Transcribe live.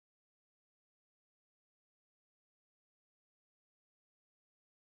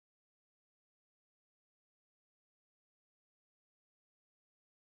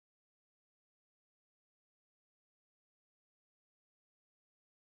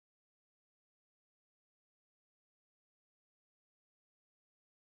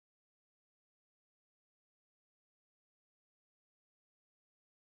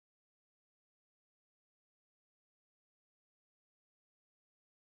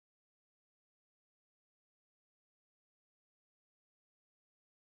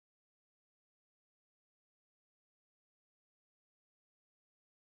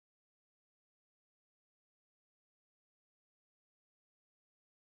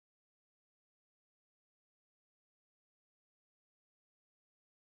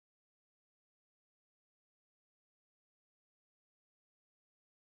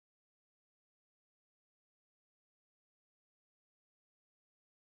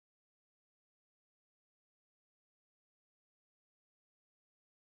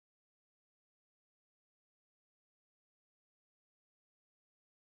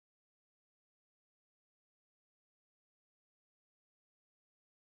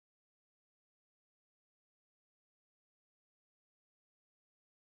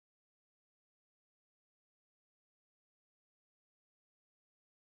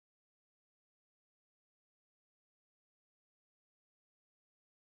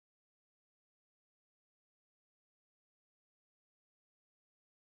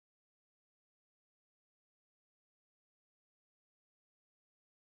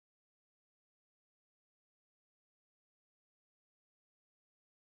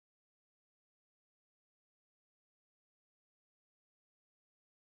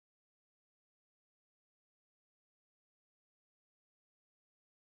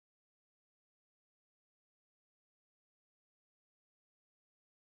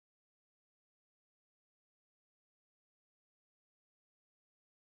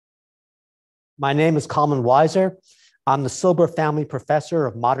My name is Koffman Weiser. I'm the Silber Family Professor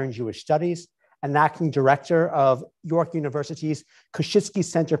of Modern Jewish Studies and Acting Director of York University's Koshitsky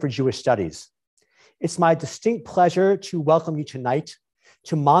Center for Jewish Studies. It's my distinct pleasure to welcome you tonight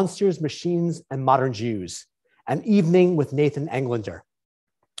to Monsters, Machines, and Modern Jews, an evening with Nathan Englander.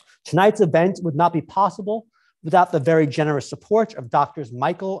 Tonight's event would not be possible without the very generous support of Doctors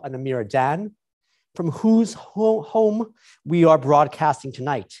Michael and Amira Dan, from whose home we are broadcasting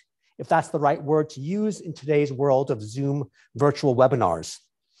tonight, if that's the right word to use in today's world of Zoom virtual webinars.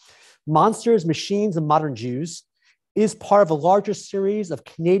 Monsters, Machines, and Modern Jews is part of a larger series of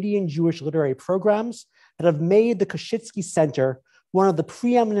Canadian Jewish literary programs that have made the Koshitsky Center one of the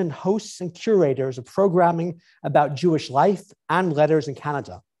preeminent hosts and curators of programming about Jewish life and letters in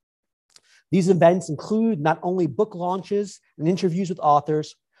Canada. These events include not only book launches and interviews with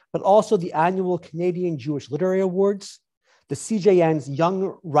authors, but also the annual Canadian Jewish Literary Awards, the CJN's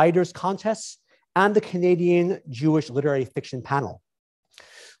Young Writers Contests, and the Canadian Jewish Literary Fiction Panel.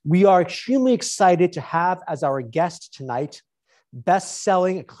 We are extremely excited to have as our guest tonight,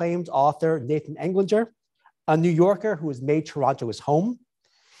 best-selling acclaimed author Nathan Englander, a New Yorker who has made Toronto his home.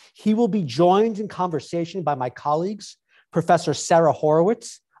 He will be joined in conversation by my colleagues, Professor Sara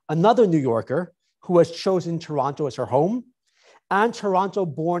Horowitz, another New Yorker who has chosen Toronto as her home, and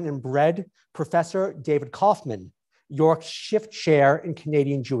Toronto-born and bred Professor David Koffman, York's Shift Chair in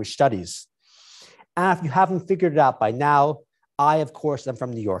Canadian Jewish Studies. And if you haven't figured it out by now, I, of course, am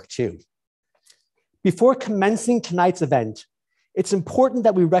from New York too. Before commencing tonight's event, it's important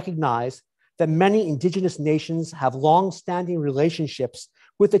that we recognize that many Indigenous nations have long-standing relationships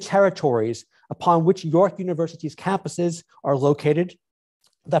with the territories upon which York University's campuses are located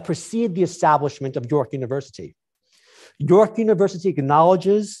that precede the establishment of York University. York University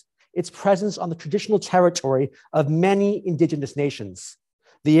acknowledges its presence on the traditional territory of many Indigenous nations.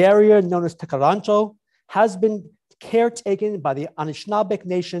 The area known as Tekaranto has been caretaken by the Anishinaabe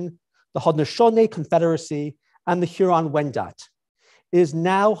Nation, the Haudenosaunee Confederacy, and the Huron-Wendat. It is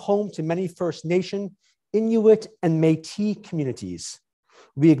now home to many First Nation, Inuit, and Métis communities.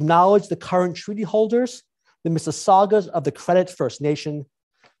 We acknowledge the current treaty holders, the Mississaugas of the Credit First Nation.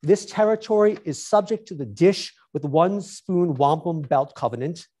 This territory is subject to the Dish with One Spoon Wampum Belt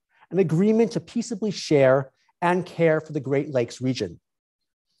Covenant, an agreement to peaceably share and care for the Great Lakes region.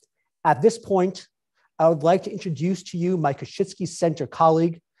 At this point, I would like to introduce to you my Koshitsky Center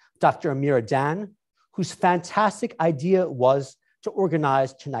colleague, Dr. Amira Dan, whose fantastic idea was to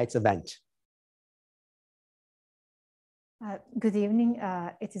organize tonight's event. Good evening.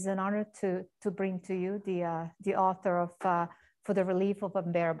 It is an honor to bring to you the author of For the Relief of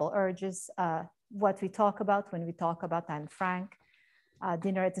Unbearable Urges, what we talk about when we talk about Anne Frank,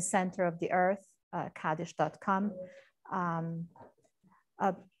 Dinner at the Center of the Earth, Kaddish.com,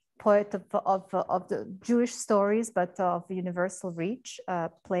 a poet of the Jewish stories, but of universal reach,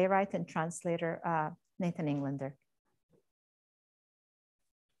 playwright and translator, Nathan Englander.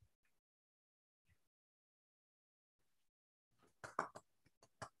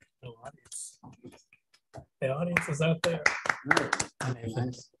 The audience is out there. Hi,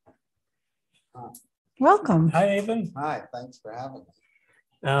 Nathan. Welcome. Hi, Nathan. Hi, thanks for having me.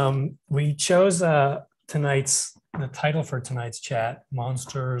 We chose the title for tonight's chat,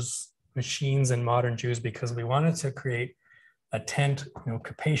 Monsters, Machines, and Modern Jews, because we wanted to create a tent,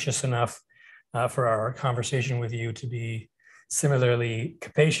 capacious enough for our conversation with you to be similarly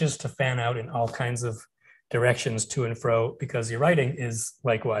capacious, to fan out in all kinds of directions to and fro, because your writing is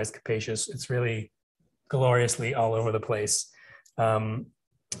likewise capacious. It's really gloriously all over the place.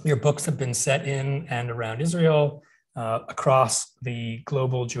 Your books have been set in and around Israel, across the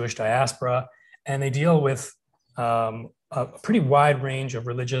global Jewish diaspora, and they deal with a pretty wide range of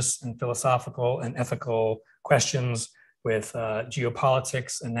religious and philosophical and ethical questions, with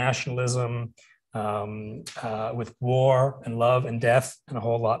geopolitics and nationalism, with war and love and death, and a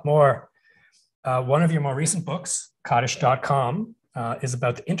whole lot more. One of your more recent books, Kaddish.com, is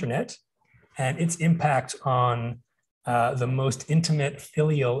about the internet and its impact on the most intimate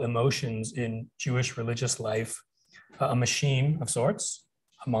filial emotions in Jewish religious life, a machine of sorts,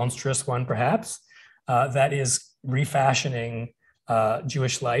 a monstrous one perhaps, that is refashioning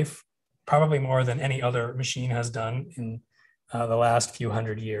Jewish life, probably more than any other machine has done in the last few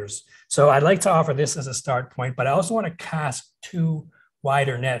hundred years. So I'd like to offer this as a start point, but I also want to cast two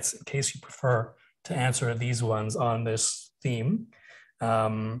wider nets in case you prefer to answer these ones on this theme.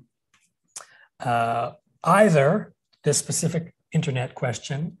 Either this specific internet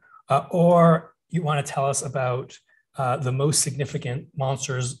question, or you want to tell us about the most significant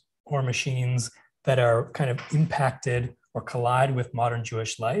monsters or machines that are kind of impacted or collide with modern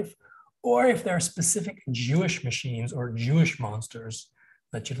Jewish life, or if there are specific Jewish machines or Jewish monsters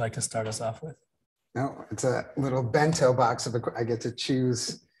that you'd like to start us off with. No, it's a little bento box of I get to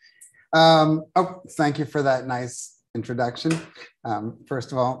choose. Thank you for that nice introduction.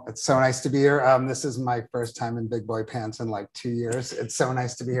 First of all, it's so nice to be here. This is my first time in big boy pants in like 2 years. It's so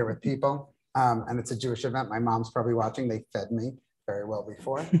nice to be here with people. And it's a Jewish event. My mom's probably watching. They fed me very well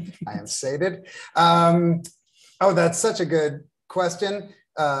before. I am sated. That's such a good question.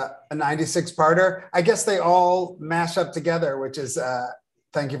 A 96-parter. I guess they all mash up together, which is,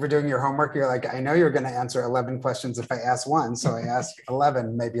 thank you for doing your homework. You're like, I know you're going to answer 11 questions if I ask one. So I ask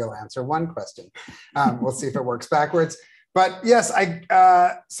 11, maybe you'll answer one question. We'll see if it works backwards. But yes,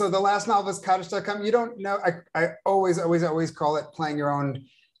 so the last novel is Kaddish.com. You don't know, I always call it playing your own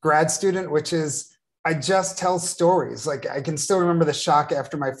grad student, which is, I just tell stories. Like I can still remember the shock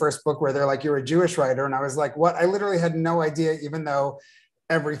after my first book where they're like, you're a Jewish writer. And I was like, what? I literally had no idea, even though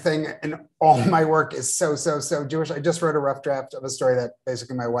everything and all my work is so Jewish. I just wrote a rough draft of a story that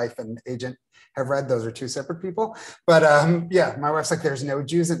basically my wife and agent have read. Those are two separate people. But yeah, my wife's like, there's no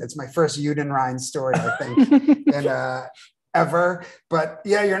Jews in it. It's my first Judenrein story, I think, in ever. But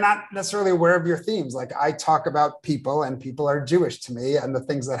yeah, you're not necessarily aware of your themes. Like I talk about people and people are Jewish to me, and the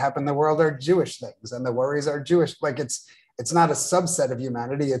things that happen in the world are Jewish things, and the worries are Jewish. Like it's not a subset of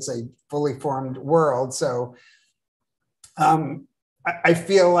humanity. It's a fully formed world. So I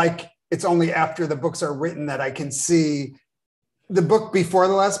feel like it's only after the books are written that I can see the book before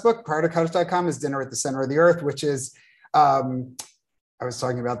the last book, prior to Kaddish.com, is Dinner at the Center of the Earth, which is, I was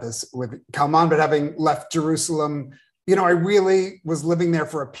talking about this with Koffman, but having left Jerusalem, I really was living there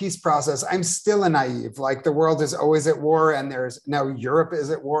for a peace process. I'm still a naive, like the world is always at war and now Europe is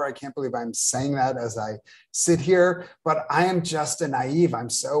at war. I can't believe I'm saying that as I sit here, but I am just a naive. I'm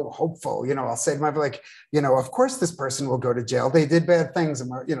so hopeful. I'll say to my, like, of course this person will go to jail. They did bad things. And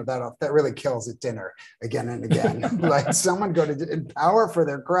that really kills at dinner again and again. Like someone go to in power for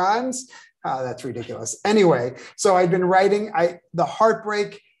their crimes. That's ridiculous. Anyway, so I've been writing, the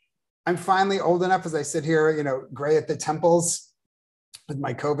heartbreak. I'm finally old enough as I sit here, gray at the temples with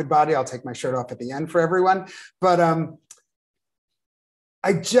my COVID body. I'll take my shirt off at the end for everyone. But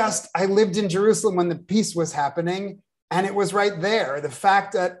I lived in Jerusalem when the peace was happening, and it was right there. The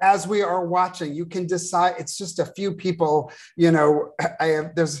fact that as we are watching, you can decide, it's just a few people, you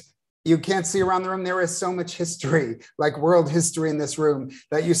can't see around the room. There is so much history, like world history in this room,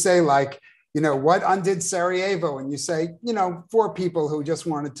 that you say like, what undid Sarajevo? And you say, 4 people who just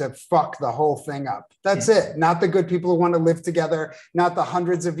wanted to fuck the whole thing up. That's it. Not the good people who want to live together, not the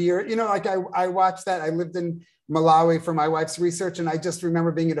hundreds of years. Like I watched that. I lived in Malawi for my wife's research. And I just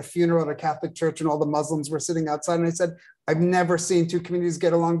remember being at a funeral at a Catholic church and all the Muslims were sitting outside. And I said, I've never seen 2 communities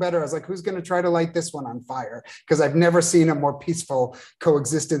get along better. I was like, who's going to try to light this one on fire? Because I've never seen a more peaceful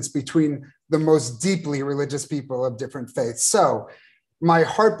coexistence between the most deeply religious people of different faiths. So my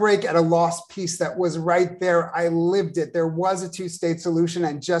heartbreak at a lost peace that was right there. I lived it. There was a 2-state solution.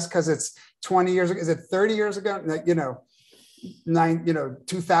 And just because it's 20 years ago, is it 30 years ago?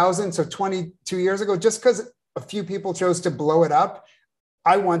 2000. So 22 years ago, just because a few people chose to blow it up,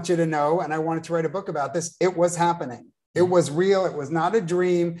 I want you to know, and I wanted to write a book about this. It was happening. It was real. It was not a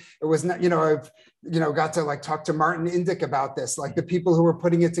dream. It was not, I've, got to like talk to Martin Indyk about this, like the people who were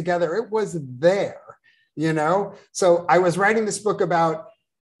putting it together. It was there. So I was writing this book about,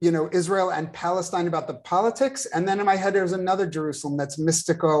 Israel and Palestine, about the politics. And then in my head, there's another Jerusalem that's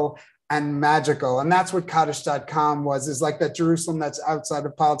mystical and magical. And that's what Kaddish.com is like that Jerusalem that's outside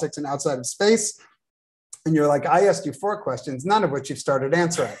of politics and outside of space. And you're like, I asked you 4 questions, none of which you've started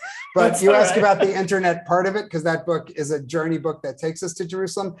answering. But you ask about the internet part of it, because that book is a journey book that takes us to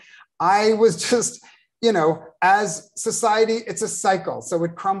Jerusalem. I was just, as society, it's a cycle. So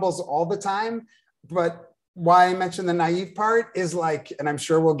it crumbles all the time. But why I mentioned the naive part is like, and I'm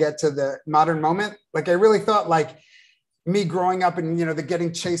sure we'll get to the modern moment. Like, I really thought like me growing up and, the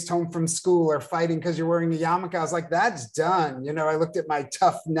getting chased home from school or fighting because you're wearing a yarmulke. I was like, that's done. I looked at my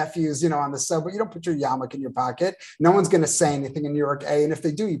tough nephews, on the subway. You don't put your yarmulke in your pocket. No one's going to say anything in New York A. And if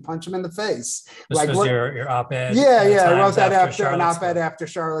they do, you punch them in the face. This was your op-ed. Yeah. I wrote that after an op-ed after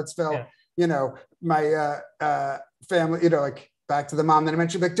Charlottesville. Yeah. My family, like back to the mom that I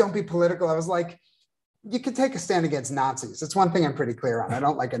mentioned, like, don't be political. I was like, you could take a stand against Nazis. It's one thing I'm pretty clear on. I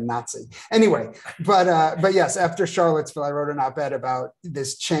don't like a Nazi. Anyway, but yes, after Charlottesville, I wrote an op-ed about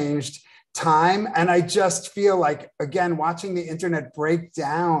this changed time. And I just feel like, again, watching the internet break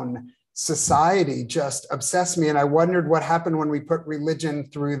down society just obsessed me. And I wondered what happened when we put religion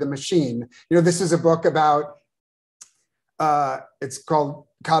through the machine. This is a book about, it's called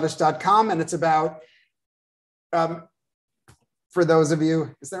Kaddish.com, and it's about for those of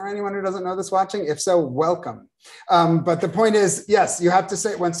you, is there anyone who doesn't know this watching? If so, welcome. But the point is, yes, you have to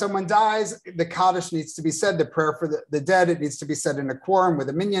say when someone dies, the Kaddish needs to be said, the prayer for the dead, it needs to be said in a quorum with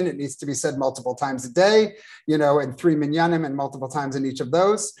a minyan. It needs to be said multiple times a day, you know, in 3 minyanim and multiple times in each of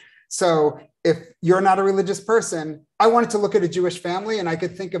those. So if you're not a religious person, I wanted to look at a Jewish family, and I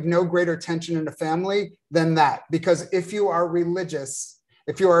could think of no greater tension in a family than that. Because if you are religious,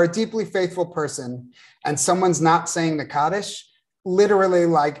 if you are a deeply faithful person and someone's not saying the Kaddish, literally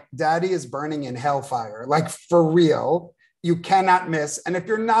like daddy is burning in hellfire, like for real, you cannot miss. And if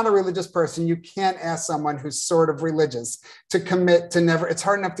you're not a religious person, you can't ask someone who's sort of religious to commit to never, it's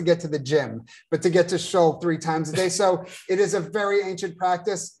hard enough to get to the gym, but to get to shul 3 times a day. So it is a very ancient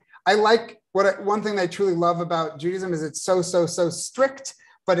practice. I like one thing that I truly love about Judaism is it's so strict,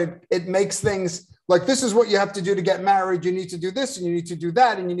 but it makes things like, this is what you have to do to get married. You need to do this and you need to do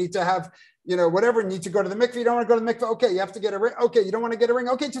that. And you need to have, you know, whatever, you need to go to the mikveh. You don't want to go to the mikveh. Okay, you have to get a ring. Okay, you don't want to get a ring.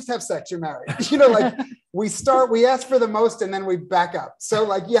 Okay, just have sex. You're married. You know, like we ask for the most and then we back up. So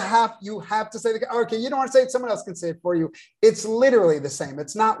like you have to say, okay, you don't want to say it. Someone else can say it for you. It's literally the same.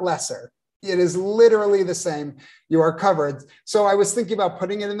 It's not lesser. It is literally the same. You are covered. So I was thinking about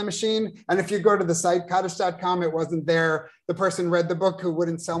putting it in the machine. And if you go to the site, Kaddish.com, it wasn't there. The person read the book who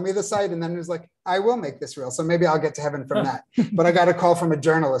wouldn't sell me the site. And then it was like, I will make this real. So maybe I'll get to heaven from that. But I got a call from a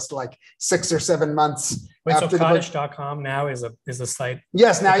journalist like 6 or 7 months. Wait, after so Kaddish.com now is a site?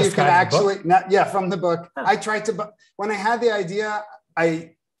 Yes, now you can actually, from the book. Huh. I tried to, when I had the idea,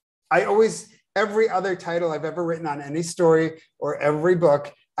 I always, every other title I've ever written on any story or every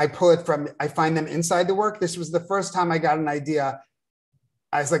book, I find them inside the work. This was the first time I got an idea.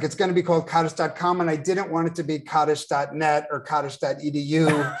 I was like, it's going to be called Kaddish.com. And I didn't want it to be Kaddish.net or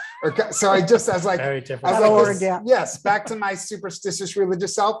Kaddish.edu. So I was like, very different. Yes, back to my superstitious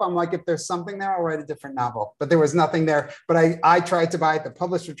religious self. I'm like, if there's something there, I'll write a different novel. But there was nothing there. But I tried to buy it. The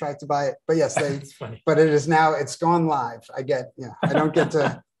publisher tried to buy it. But yes, but it is now, it's gone live. I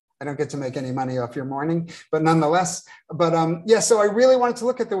don't get to make any money off your mourning, but nonetheless, so I really wanted to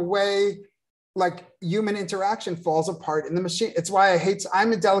look at the way like human interaction falls apart in the machine. It's why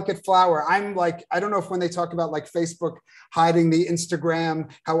I'm a delicate flower. I'm like, I don't know if when they talk about like Facebook hiding the Instagram,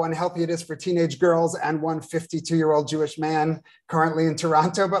 how unhealthy it is for teenage girls and one 52-year-old Jewish man currently in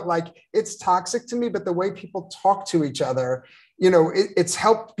Toronto, but like, it's toxic to me, but the way people talk to each other, you know, it's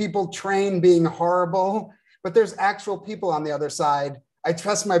helped people train being horrible, but there's actual people on the other side. I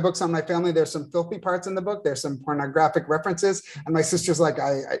trust my books on my family. There's some filthy parts in the book. There's some pornographic references. And my sister's like,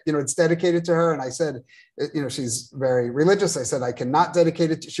 it's dedicated to her. And I said, she's very religious. I said, I cannot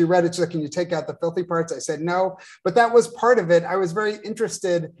dedicate it. She read it. She's like, can you take out the filthy parts? I said, no, but that was part of it. I was very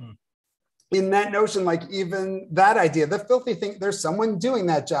interested in that notion, like even that idea, the filthy thing, there's someone doing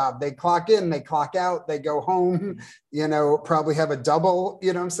that job. They clock in, they clock out, they go home, probably have a double,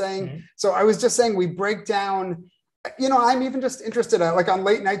 you know what I'm saying? Mm-hmm. So I was just saying, we break down, I'm even just interested like on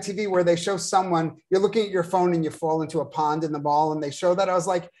late night TV where they show someone, you're looking at your phone and you fall into a pond in the mall and they show that. I was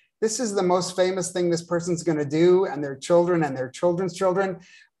like, this is the most famous thing this person's going to do, and their children and their children's children.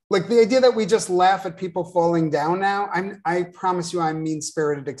 Like the idea that we just laugh at people falling down now, I promise you I'm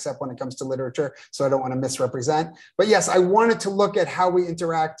mean-spirited except when it comes to literature, so I don't want to misrepresent. But yes, I wanted to look at how we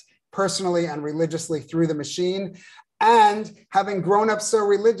interact personally and religiously through the machine. And having grown up so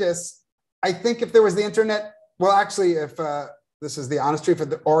religious, I think if there was the internet, well, actually, if this is the honest truth, if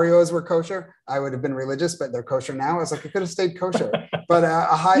the Oreos were kosher, I would have been religious, but they're kosher now. I was like, I could have stayed kosher. But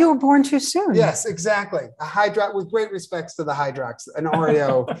you were born too soon. Yes, exactly. A Hydrox, with great respects to the Hydrox, an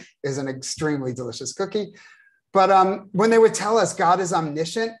Oreo is an extremely delicious cookie. But when they would tell us God is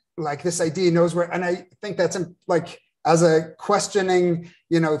omniscient, like this idea knows where, and I think that's like, as a questioning,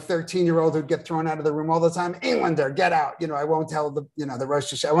 13-year-old who'd get thrown out of the room all the time, Englander, get out. I won't tell the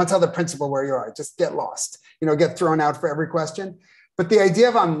Rosh Hashanah, I won't tell the principal where you are. Just get lost, get thrown out for every question. But the idea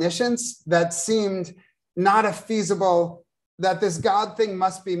of omniscience, that seemed not a feasible, that this God thing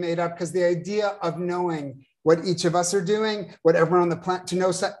must be made up, because the idea of knowing what each of us are doing, what everyone on the planet, to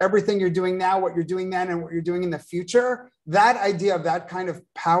know everything you're doing now, what you're doing then, and what you're doing in the future, that idea of that kind of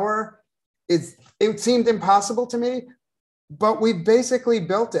power, it seemed impossible to me, but we basically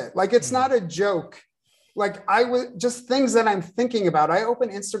built it. Like, it's not a joke. Like, I was just things that I'm thinking about. I open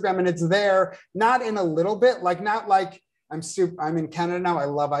Instagram and it's there, not in a little bit, like, not like I'm in Canada now. I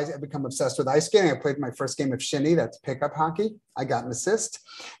love ice. I've become obsessed with ice skating. I played my first game of shinny. That's pickup hockey. I got an assist.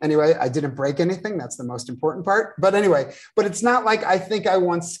 Anyway, I didn't break anything. That's the most important part. But anyway, but it's not like I think I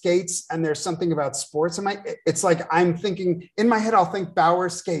want skates and there's something about sports in it's like I'm thinking in my head, I'll think Bauer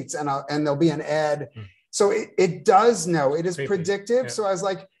skates and there'll be an ad. So it does know, it is predictive. Yeah. So I was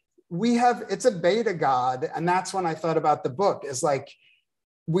like, it's a beta god. And that's when I thought about the book, is like,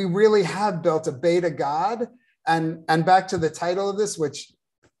 we really have built a beta god. And back to the title of this, which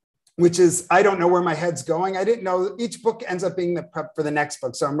is, I don't know where my head's going. I didn't know each book ends up being the prep for the next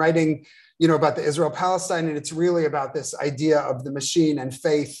book. So I'm writing, about the Israel-Palestine, and it's really about this idea of the machine and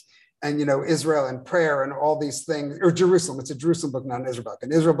faith and, Israel and prayer and all these things, or Jerusalem. It's a Jerusalem book, not an Israel book.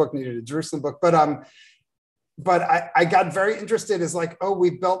 An Israel book needed a Jerusalem book. But I got very interested, is like, oh,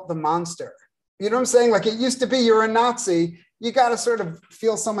 we built the monster. You know what I'm saying? Like, it used to be, you're a Nazi. You got to sort of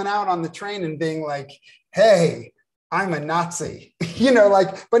feel someone out on the train and being like, hey, I'm a Nazi,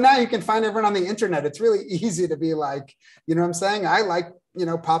 but now you can find everyone on the internet. It's really easy to be like, you know what I'm saying? I like,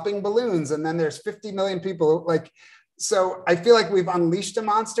 popping balloons. And then there's 50 million people so I feel like we've unleashed a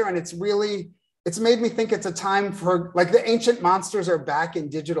monster, and it's made me think it's a time for, like, the ancient monsters are back in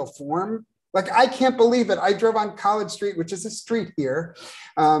digital form. Like, I can't believe it. I drove on College Street, which is a street here.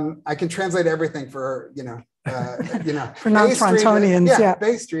 I can translate everything for, for non-Torontonians, yeah.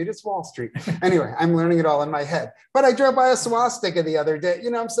 Bay Street, it's Wall Street. Anyway, I'm learning it all in my head. But I drove by a swastika the other day,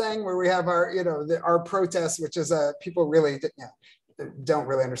 what I'm saying, where we have our, our protest, which is people really don't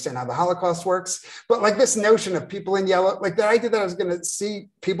really understand how the Holocaust works. But like this notion of people in yellow, like the idea that I was going to see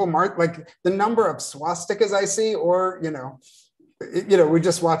people mark, like the number of swastikas I see, or, we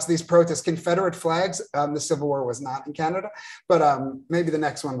just watched these protests, Confederate flags. The Civil War was not in Canada, but maybe the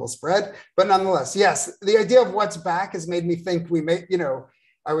next one will spread. But nonetheless, yes, the idea of what's back has made me think we may,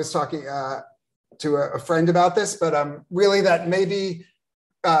 I was talking to a friend about this, but really that maybe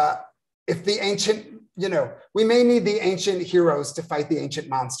if the ancient, we may need the ancient heroes to fight the ancient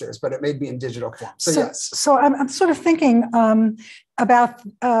monsters, but it may be in digital form. So yes. So I'm sort of thinking about,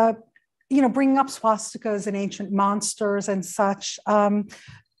 bringing up swastikas and ancient monsters and such.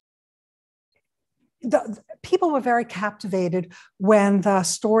 People were very captivated when the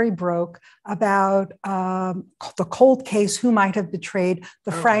story broke about the cold case, who might have betrayed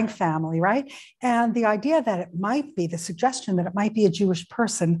the Frank family, right? And the idea that it might be, the suggestion that it might be a Jewish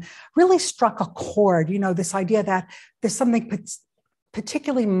person really struck a chord, this idea that there's something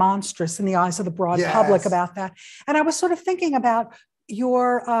particularly monstrous in the eyes of the broad public about that. And I was sort of thinking about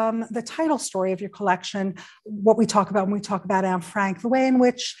your the title story of your collection, what we talk about when we talk about Anne Frank, the way in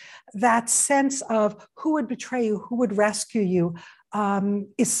which that sense of who would betray you, who would rescue you,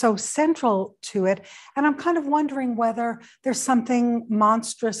 is so central to it. And I'm kind of wondering whether there's something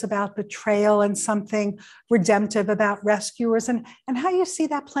monstrous about betrayal and something redemptive about rescuers, and how you see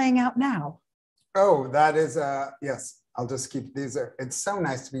that playing out now. Oh, that is, yes. I'll just keep these. It's so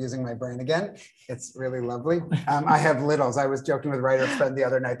nice to be using my brain again. It's really lovely. I have littles. I was joking with a writer friend the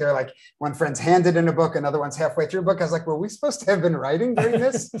other night. They're like, one friend's handed in a book, another one's halfway through a book. I was like, were we supposed to have been writing during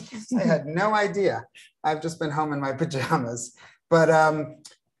this? I had no idea. I've just been home in my pajamas. But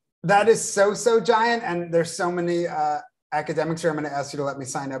that is so giant. And there's so many academics here. I'm going to ask you to let me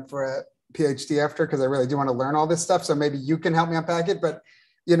sign up for a PhD after, because I really do want to learn all this stuff. So maybe you can help me unpack it. But,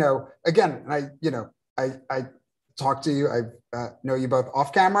 again, I talk to you. I know you both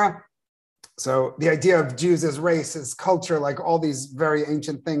off camera. So the idea of Jews as race, as culture, like all these very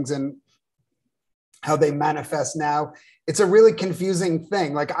ancient things and how they manifest now, it's a really confusing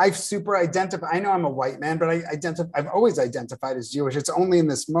thing. Like I know I'm a white man, but I've always identified as Jewish. It's only in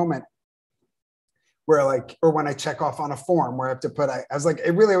this moment where or when I check off on a form where I have to put, I was like,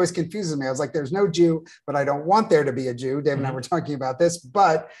 it really always confuses me. I was like, there's no Jew, but I don't want there to be a Jew. Dave and I were talking about this,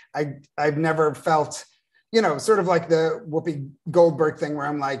 but I've never felt, sort of like the Whoopi Goldberg thing where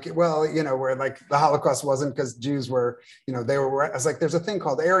I'm like, well, where like the Holocaust wasn't because Jews were, they were, I was like, there's a thing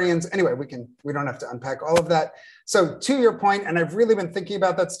called Aryans. Anyway, we don't have to unpack all of that. So to your point, and I've really been thinking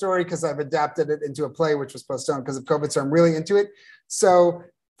about that story because I've adapted it into a play, which was postponed because of COVID. So I'm really into it. So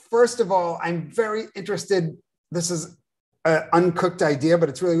first of all, I'm very interested. This is an uncooked idea, but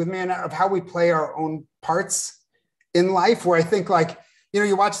it's really with me, and of how we play our own parts in life, where I think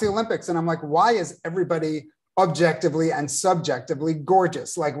you watch the Olympics and I'm like, why is everybody objectively and subjectively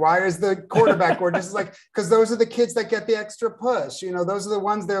gorgeous? Like, why is the quarterback gorgeous? It's like, because those are the kids that get the extra push. Those are the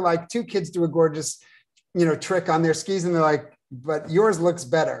ones, they're like, two kids do a gorgeous, trick on their skis and they're like, but yours looks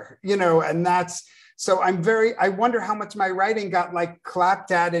better, and that's, so I wonder how much my writing got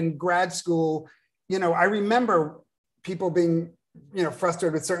clapped at in grad school. I remember people being,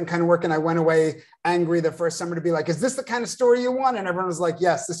 frustrated with certain kind of work. And I went away angry the first summer to be like, is this the kind of story you want? And everyone was like,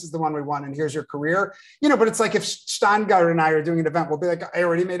 yes, this is the one we want. And here's your career. But it's like if Steingart and I are doing an event, we'll be like, I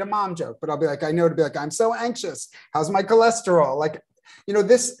already made a mom joke, but I'll be like, I know to be like, I'm so anxious. How's my cholesterol?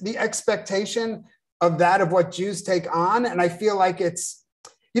 The expectation of that, of what Jews take on. And I feel like it's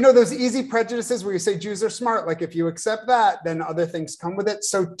those easy prejudices where you say Jews are smart, like if you accept that, then other things come with it.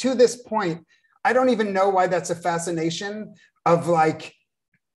 So to this point, I don't even know why that's a fascination of like,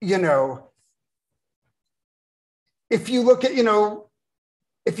 if you look at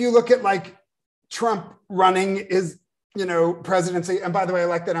like Trump running his, presidency. And by the way, I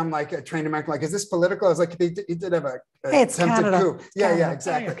like that I'm like a trained American, like, is this political? I was like, he did have a it's attempted Canada. coup. Yeah, Canada. yeah,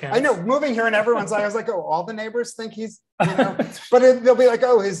 exactly. Okay. I know, moving here and everyone's like, I was like, oh, all the neighbors think he's, but they'll be like,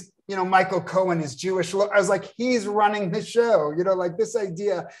 oh, his, Michael Cohen is Jewish. I was like, he's running the show, like this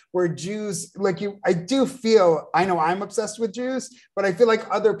idea where Jews, I do feel, I know I'm obsessed with Jews, but I feel like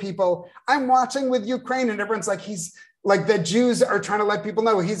other people, I'm watching with Ukraine and everyone's like, he's like, the Jews are trying to let people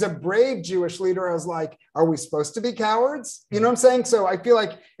know he's a brave Jewish leader. I was like, are we supposed to be cowards? You know what I'm saying? So I feel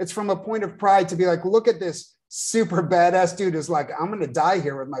like it's from a point of pride to be like, look at this super badass dude who's like, I'm going to die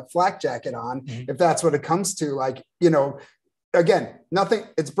here with my flak jacket on, if that's what it comes to. Like, again, nothing,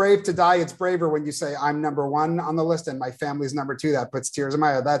 it's brave to die. It's braver when you say I'm number one on the list and my family's number two. That puts tears in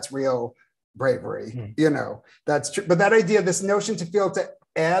my eye. That's real bravery. That's true. But that idea, this notion to feel to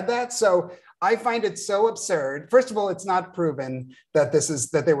add that. So I find it so absurd. First of all, it's not proven that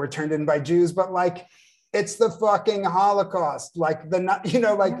that they were turned in by Jews, but like, it's the fucking Holocaust. Like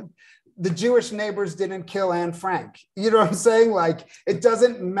the Jewish neighbors didn't kill Anne Frank. You know what I'm saying? Like, it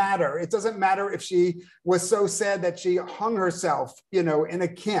doesn't matter. It doesn't matter if she was so sad that she hung herself, in a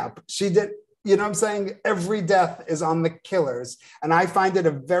camp. She did, you know what I'm saying? Every death is on the killers. And I find it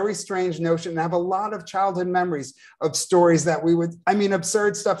a very strange notion. I have a lot of childhood memories of stories that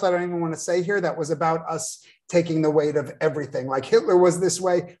absurd stuff that I don't even want to say here, that was about us taking the weight of everything. Like Hitler was this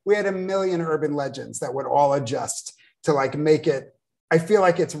way. We had a million urban legends that would all adjust to like make it. I feel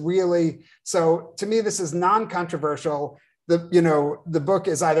like it's really, so to me, this is non-controversial. The book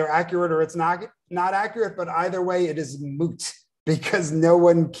is either accurate or it's not accurate, but either way it is moot because no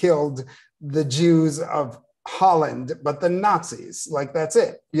one killed the Jews of Holland, but the Nazis. Like, that's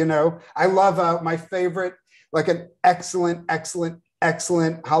it. I love my favorite, like an excellent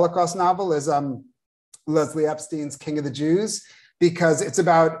Holocaust novel is Leslie Epstein's King of the Jews, because it's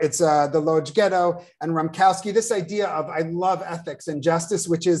the Lodz Ghetto and Rumkowski, this idea of, I love ethics and justice,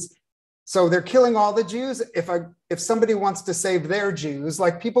 which is, so they're killing all the Jews. If somebody wants to save their Jews,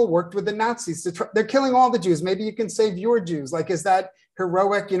 like people worked with the Nazis they're killing all the Jews. Maybe you can save your Jews. Like, is that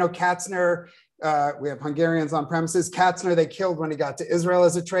heroic? Katzner, we have Hungarians on premises. Katzner, they killed when he got to Israel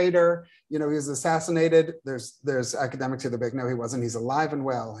as a traitor. He was assassinated. There's academics who are big, no, he wasn't. He's alive and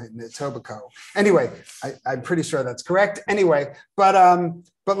well in Etobicoke. Anyway, I'm pretty sure that's correct. Anyway, but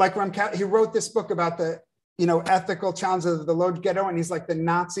like he wrote this book about the, ethical challenges of the Lodz Ghetto. And he's like, the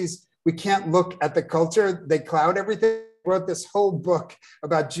Nazis, we can't look at the culture. They cloud everything. He wrote this whole book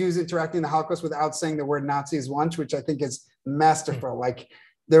about Jews interacting in the Holocaust without saying the word Nazis once, which I think is masterful. Like,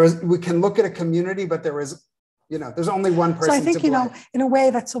 we can look at a community, but there's only one person. So I think, in a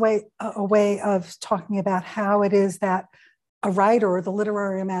way, that's a way of talking about how it is that a writer or the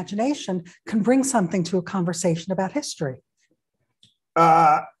literary imagination can bring something to a conversation about history.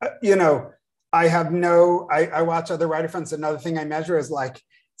 I watch other writer friends. Another thing I measure is like,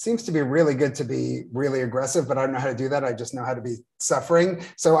 it seems to be really good to be really aggressive, but I don't know how to do that. I just know how to be suffering.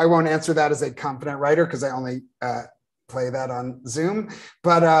 So I won't answer that as a confident writer because I only play that on Zoom.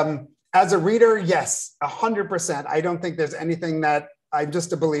 But as a reader, yes, 100%. I don't think there's anything that, I'm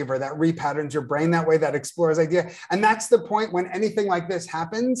just a believer that repatterns your brain that way, that explores idea. And that's the point when anything like this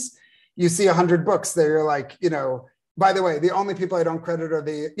happens, you see 100 books that you're like, by the way, the only people I don't credit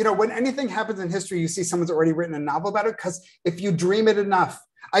are when anything happens in history, you see someone's already written a novel about it, because if you dream it enough,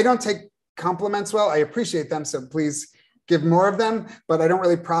 I don't take compliments well. I appreciate them, so please give more of them, but I don't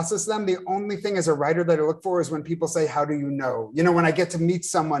really process them. The only thing as a writer that I look for is when people say, how do you know? When I get to meet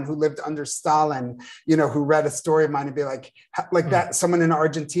someone who lived under Stalin, who read a story of mine and be like that, someone in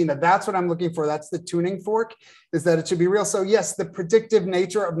Argentina, that's what I'm looking for. That's the tuning fork, is that it should be real. So yes, the predictive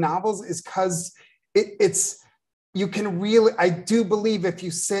nature of novels is because you can really, I do believe if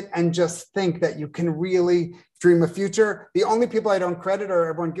you sit and just think that you can really dream a future. The only people I don't credit, or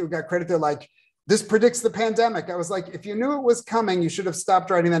everyone who got credit, they're like, this predicts the pandemic. I was like, if you knew it was coming, you should have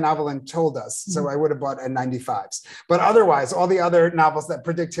stopped writing the novel and told us. So I would have bought N95s. But otherwise, all the other novels that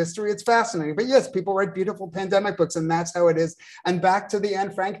predict history, it's fascinating. But yes, people write beautiful pandemic books, and that's how it is. And back to the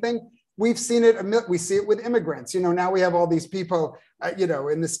Anne Frank thing, we've seen it. We see it with immigrants. Now we have all these people,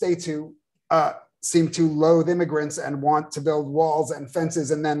 in the States who seem to loathe immigrants and want to build walls and fences.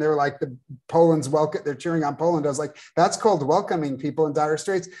 And then they're like, the Poland's welcome, they're cheering on Poland. I was like, that's called welcoming people in dire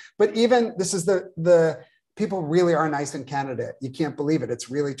straits. But even, this is the people really are nice in Canada. You can't believe it. It's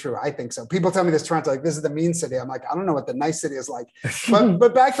really true. I think so. People tell me this Toronto, like, this is the mean city. I'm like, I don't know what the nice city is like.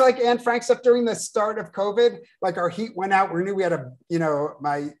 But back to like Anne Frank stuff, during the start of COVID, like our heat went out. We knew we had a,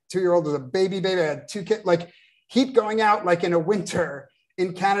 my 2-year-old was a baby. I had 2 kids, like heat going out like in a winter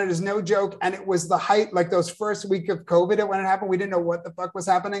in Canada is no joke. And it was the height, like those first week of COVID when it happened. We didn't know what the fuck was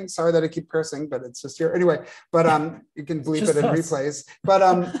happening. Sorry that I keep cursing, but it's just here. Anyway, but you can bleep it in replays.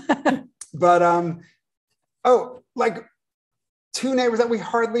 Oh, like 2 neighbors that we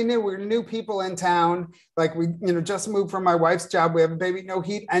hardly knew. We were new people in town. Like we, just moved from my wife's job. We have a baby, no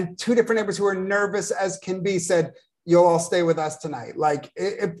heat. And 2 different neighbors who were nervous as can be said, you'll all stay with us tonight. Like,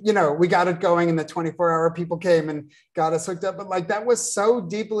 we got it going, and the 24-hour people came and got us hooked up. But like, that was so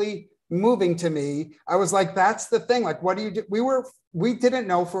deeply moving to me. I was like, that's the thing. Like, what do you do? We didn't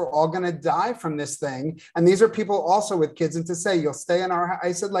know if we're all going to die from this thing. And these are people also with kids. And to say, you'll stay in our,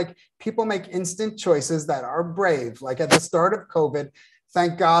 I said, like, people make instant choices that are brave. Like at the start of COVID,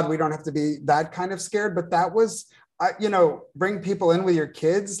 thank God we don't have to be that kind of scared. But that was, bring people in with your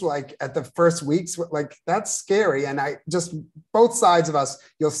kids, like at the first weeks, like that's scary. And I just, both sides of us,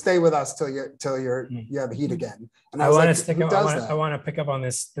 you'll stay with us till you have heat again. And I want to pick up on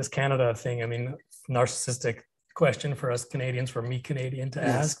this Canada thing. I mean, narcissistic question for us Canadians, for me Canadian to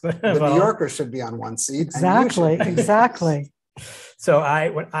ask. But the New Yorker should be on one seat. Exactly. So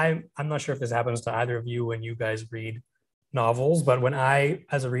I'm not sure if this happens to either of you when you guys read novels, but when I,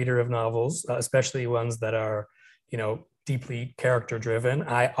 as a reader of novels, especially ones that are, deeply character driven,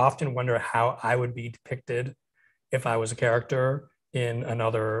 I often wonder how I would be depicted if I was a character in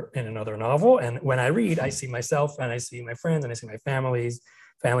another novel. And when I read, I see myself and I see my friends and I see my family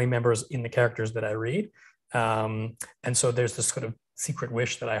members in the characters that I read. And so there's this sort of secret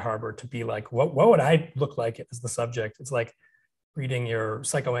wish that I harbor to be like, what would I look like as the subject? It's like reading your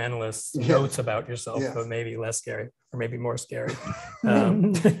psychoanalyst's notes about yourself, but maybe less scary or maybe more scary.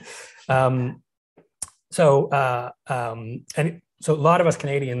 So a lot of us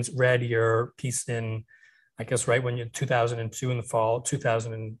Canadians read your piece in, I guess, right when you're 2002 in the fall,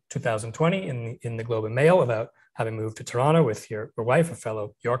 2020 in the Globe and Mail, about having moved to Toronto with your wife, a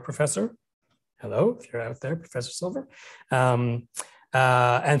fellow York professor. Hello, if you're out there, Professor Silver. And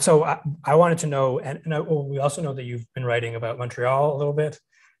so I wanted to know, and we also know that you've been writing about Montreal a little bit.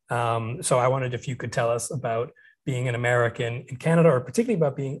 So I wondered if you could tell us about being an American in Canada, or particularly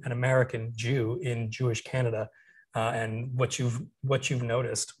about being an American Jew in Jewish Canada, and what you've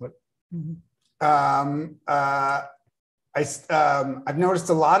noticed. I've noticed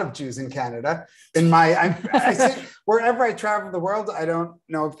a lot of Jews in Canada. I say, wherever I travel the world, I don't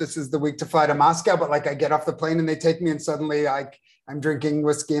know if this is the week to fly to Moscow, but like I get off the plane and they take me, and suddenly I'm drinking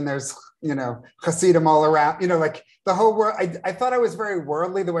whiskey and there's Hasidim all around. Like the whole world. I thought I was very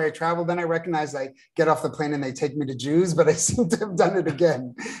worldly the way I traveled. Then I recognized I get off the plane and they take me to Jews, but I seem to have done it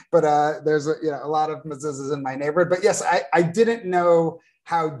again. But there's a lot of mezuzahs in my neighborhood. But yes, I didn't know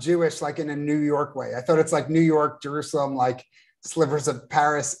how Jewish, like in a New York way. I thought it's like New York, Jerusalem, like slivers of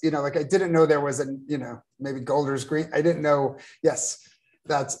Paris, like I didn't know there was maybe Golders Green. I didn't know. Yes,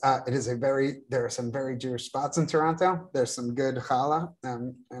 there are some very Jewish spots in Toronto. There's some good challah. I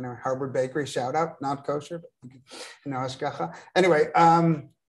know Harvard Bakery, shout out, not kosher, but hashgacha. Anyway,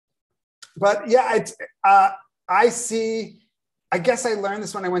 but yeah, I guess I learned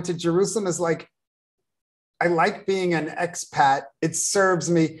this when I went to Jerusalem, is like, I like being an expat. It serves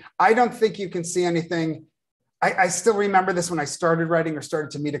me. I don't think you can see anything. I still remember this when I started writing or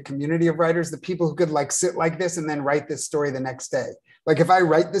started to meet a community of writers, the people who could like sit like this and then write this story the next day. Like if I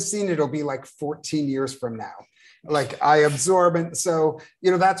write this scene, it'll be like 14 years from now. Like I absorb. And so,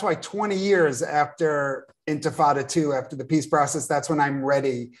 that's why 20 years after Intifada 2, after the peace process, that's when I'm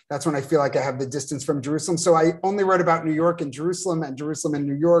ready. That's when I feel like I have the distance from Jerusalem. So I only wrote about New York and Jerusalem and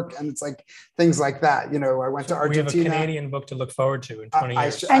New York. And it's like things like that. I went to Argentina. We have a Canadian book to look forward to in 20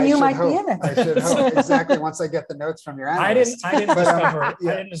 years. And you might be in it. I should hope. Exactly. Once I get the notes from your analyst. I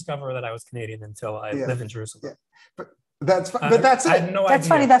didn't discover that I was Canadian until I lived in Jerusalem. Yeah. That's it. That's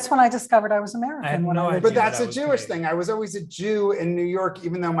funny. That's when I discovered I was American. But that's a Jewish thing. I was always a Jew in New York,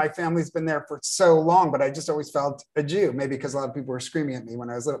 even though my family's been there for so long. But I just always felt a Jew. Maybe because a lot of people were screaming at me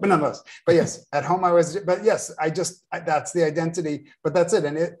when I was little. But nonetheless. But yes, at home I was. But yes, that's the identity. But that's it.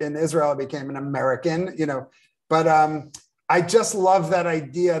 In Israel, I became an American. But I just love that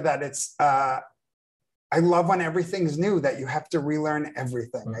idea that it's. I love when everything's new, that you have to relearn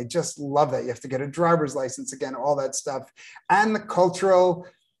everything. I just love that. You have to get a driver's license again, all that stuff. And the cultural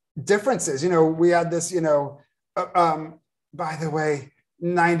differences. We had this, by the way,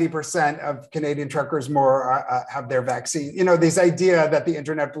 90% of Canadian truckers more have their vaccine. You know, this idea that the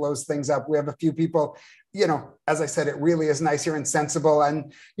internet blows things up. We have a few people, you know, as I said, it really is nice here and sensible.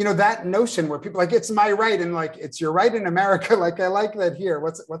 And, you know, that notion where people like, it's my right. And like, it's your right in America. Like, I like that here.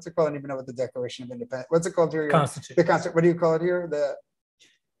 What's it called? I don't even know what the Declaration of Independence, what's it called here? Constitution. The Constitution. What do you call it here? The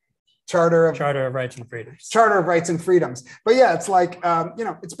Charter of Rights and Freedoms. Charter of Rights and Freedoms. But yeah, it's like, you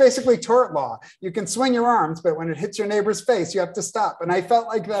know, it's basically tort law. You can swing your arms, but when it hits your neighbor's face, you have to stop. And I felt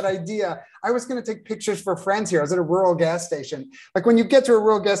like that idea, I was going to take pictures for friends here. I was at a rural gas station. Like when you get to a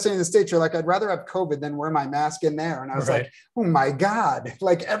rural gas station in the States, you're like, I'd rather have COVID than wear my mask in there. And I was like, oh my God,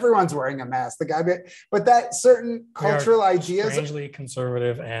 like everyone's wearing a mask. The guy, but that certain cultural ideas. Strangely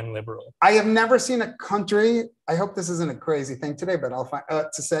conservative and liberal. I have never seen a country, I hope this isn't a crazy thing today, but I'll find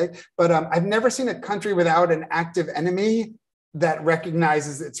to say, but I've never seen a country without an active enemy that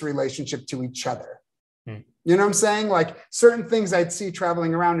recognizes its relationship to each other. You know what I'm saying? Like certain things I'd see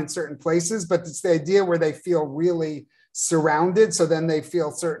traveling around in certain places, but it's the idea where they feel really surrounded. So then they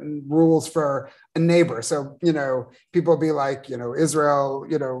feel certain rules for a neighbor. So, you know, people be like, you know, Israel,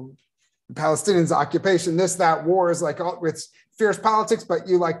 you know, Palestinians, occupation, this, that, war is like, all it's fierce politics, but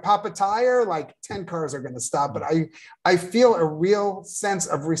you like pop a tire, like 10 cars are going to stop. But I feel a real sense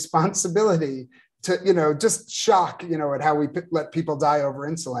of responsibility to, you know, just shock, you know, at how we let people die over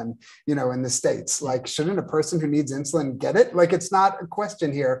insulin, you know, in the States. Like, shouldn't a person who needs insulin get it? Like, it's not a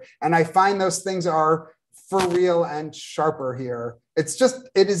question here. And I find those things are for real and sharper here. It's just,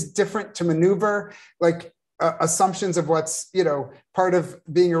 it is different to maneuver, like assumptions of what's, you know, part of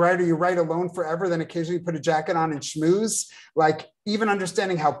being a writer. You write alone forever, then occasionally put a jacket on and schmooze. Like even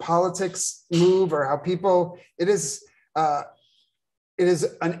understanding how politics move or how people, it is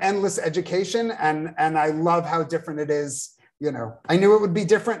an endless education, and I love how different it is. You know, I knew it would be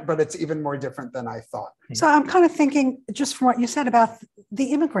different, but it's even more different than I thought. So I'm kind of thinking just from what you said about the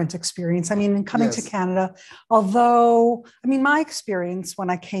immigrant experience. I mean, in coming to Canada, although, I mean, my experience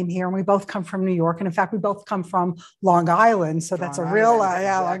when I came here, and we both come from New York, and in fact, we both come from Long Island. So that's a real,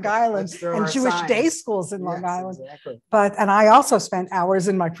 Long Island, and Jewish day schools in Long Island. Exactly. And I also spent hours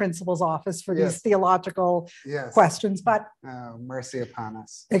in my principal's office for these theological questions, but. Oh, mercy upon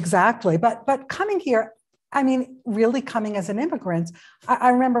us. Exactly. But coming here, I mean, really coming as an immigrant,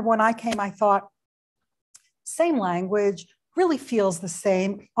 I remember when I came, I thought, same language, really feels the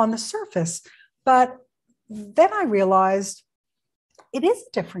same on the surface. But then I realized it is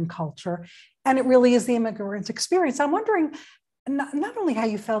a different culture, and it really is the immigrant experience. I'm wondering not only how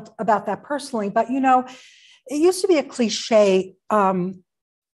you felt about that personally, but, you know, it used to be a cliche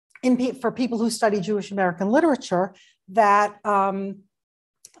for people who study Jewish American literature that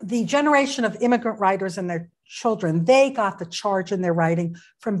the generation of immigrant writers and their children, they got the charge in their writing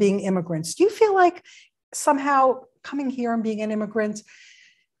from being immigrants. Do you feel like somehow coming here and being an immigrant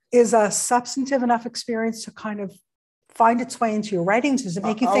is a substantive enough experience to kind of find its way into your writings? Does it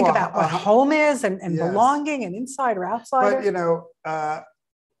make you think about what home is and belonging and inside or outside? But, you know,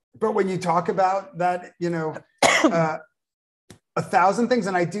 but when you talk about that, you know, 1,000 things,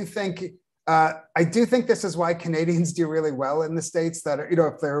 and I do think this is why Canadians do really well in the States, that, you know,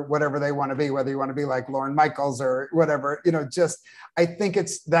 if they're whatever they want to be, whether you want to be like Lorne Michaels or whatever, you know, just, I think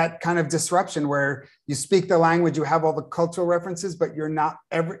it's that kind of disruption where you speak the language, you have all the cultural references, but you're not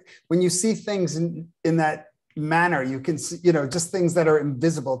when you see things in that manner, you can see, you know, just things that are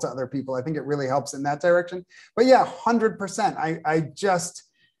invisible to other people. I think it really helps in that direction. But yeah, 100%. I just,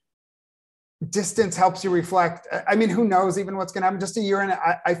 distance helps you reflect. I mean, who knows even what's going to happen? Just a year in,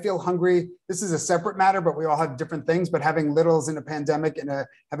 I feel hungry. This is a separate matter, but we all have different things. But having littles in a pandemic and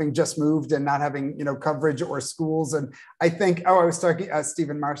having just moved and not having, you know, coverage or schools. And I think, I was talking,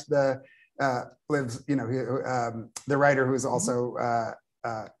 Stephen Marsh, lives, you know, the writer who is also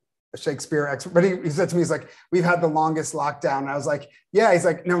a Shakespeare expert, but he said to me, he's like, we've had the longest lockdown. And I was like, yeah, he's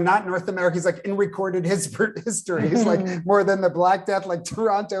like, no, not North America. He's like, in recorded history. He's like, more than the Black Death, like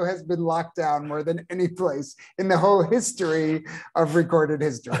Toronto has been locked down more than any place in the whole history of recorded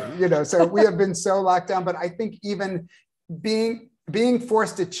history, you know, so we have been so locked down. But I think even being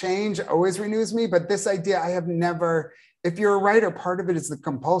forced to change always renews me. But this idea, I have never, if you're a writer, part of it is the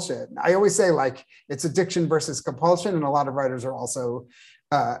compulsion. I always say like, it's addiction versus compulsion. And a lot of writers are also,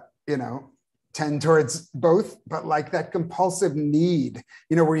 you know, tend towards both, but like that compulsive need,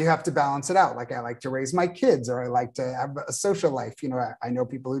 you know, where you have to balance it out. Like I like to raise my kids, or I like to have a social life. You know, I know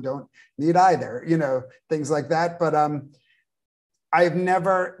people who don't need either, you know, things like that. But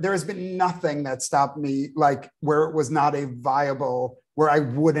there has been nothing that stopped me, like where it was not a viable, where I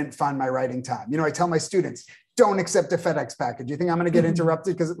wouldn't find my writing time. You know, I tell my students, don't accept a FedEx package. You think I'm going to get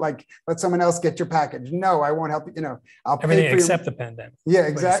interrupted because like, let someone else get your package? No, I won't help you. You know, I'll pay Everything for except the pandemic. Yeah,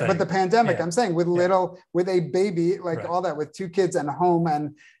 exactly. But the pandemic, Yeah. I'm saying with with a baby, like Right. all that, with 2 kids and home,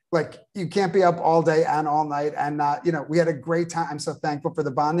 and like you can't be up all day and all night and not, you know, we had a great time. I'm so thankful for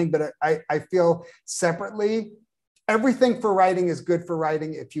the bonding, but I feel separately, everything for writing is good for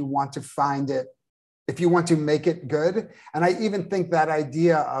writing if you want to find it, if you want to make it good. And I even think that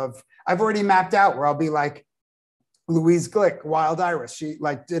idea of, I've already mapped out where I'll be like, Louise Glick, Wild Iris. She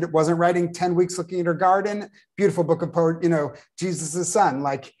like wasn't writing 10 weeks looking at her garden. Beautiful book of poetry, you know, Jesus' Son.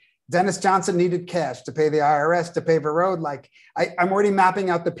 Like Dennis Johnson needed cash to pay the IRS, to pave a road. Like I'm already mapping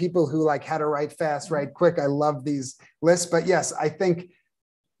out the people who like had to write fast, write quick. I love these lists. But yes, I think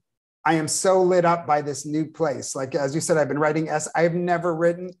I am so lit up by this new place. Like, as you said, I've been writing I've never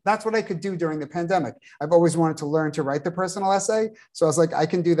written. That's what I could do during the pandemic. I've always wanted to learn to write the personal essay. So I was like, I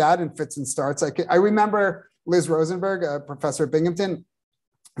can do that in fits and starts. I remember Liz Rosenberg, a professor at Binghamton,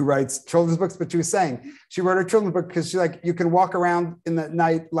 who writes children's books, but she was saying she wrote a children's book because she's like, you can walk around in the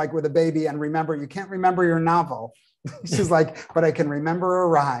night like with a baby and remember, you can't remember your novel. She's like, but I can remember a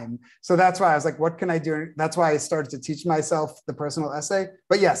rhyme. So that's why I was like, what can I do? That's why I started to teach myself the personal essay.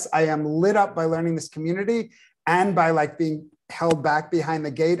 But yes, I am lit up by learning this community and by like being held back behind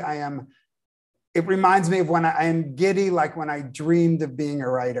the gate. It reminds me of when I am giddy, like when I dreamed of being a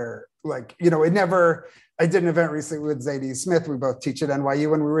writer. Like, you know, I did an event recently with Zadie Smith. We both teach at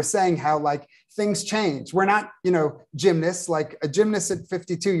NYU, and we were saying how like things change. We're not, you know, gymnasts. Like a gymnast at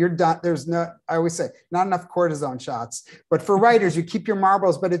 52, you're done. There's no, I always say, not enough cortisone shots. But for writers, you keep your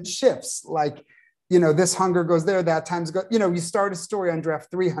marbles, but it shifts. Like, you know, this hunger goes there, that time's go, you know, you start a story on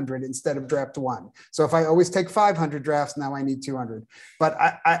draft 300 instead of draft 1. So if I always take 500 drafts, now I need 200. But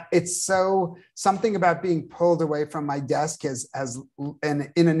it's so something about being pulled away from my desk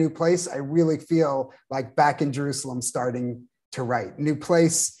and in a new place. I really feel like back in Jerusalem, starting to write. New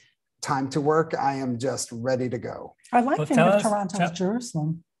place, time to work. I am just ready to go. I like thinking of Toronto as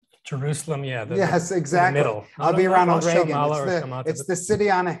Jerusalem. Jerusalem, yeah. Yes, exactly. Middle. I'll be Ronald Reagan. It's It's the city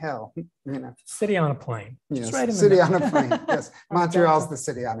on a hill. You know, city on a plane. Yes, Just right in the city middle. on a plane. Yes, Montreal's the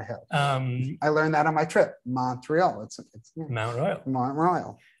city on a hill. I learned that on my trip. Montreal. It's Mount Royal. Mount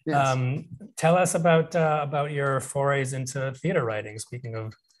Royal. Yes. Tell us about your forays into theater writing. Speaking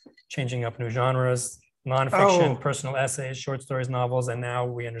of changing up new genres, nonfiction, personal essays, short stories, novels, and now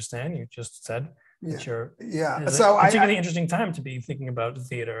we understand. You just said. It's so a particularly interesting time to be thinking about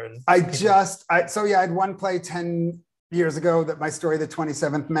theater. And I had one play 10 years ago, that my story, The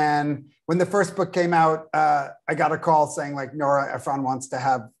 27th Man. When the first book came out, I got a call saying like, Nora Ephron wants to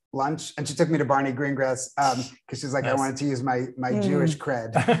have lunch. And she took me to Barney Greengrass because she's like, I wanted to use my Jewish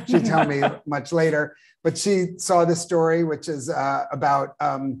cred. She'd tell me much later, but she saw this story, which is about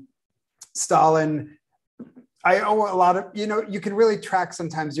Stalin. I owe a lot of, you know, you can really track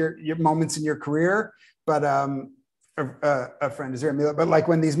sometimes your moments in your career, but a friend is here, but like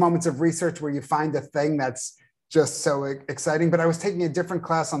when these moments of research where you find a thing that's just so exciting. But I was taking a different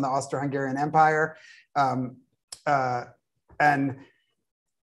class on the Austro-Hungarian Empire, and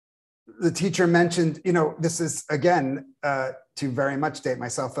the teacher mentioned, you know, this is again, to very much date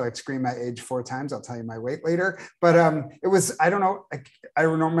myself, though I'd scream my age 4 times. I'll tell you my weight later. But it was, I don't know, I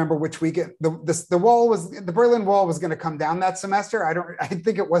don't remember which week the Berlin Wall was going to come down that semester. I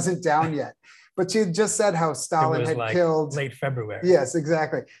think it wasn't down yet. But she had just said how Stalin had killed late February. Yes,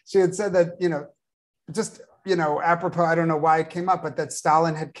 exactly. She had said that, you know, just, you know, apropos, I don't know why it came up, but that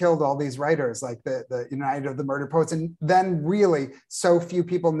Stalin had killed all these writers, like the United of the Murdered Poets. And then really so few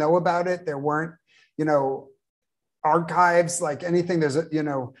people know about it. There weren't, you know, archives, like anything. There's a, you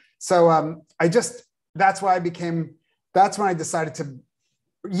know, so that's when I decided to,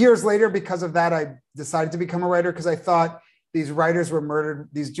 years later, because of that, I decided to become a writer, because I thought these writers were murdered,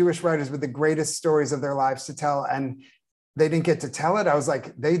 these Jewish writers with the greatest stories of their lives to tell, and they didn't get to tell it. I was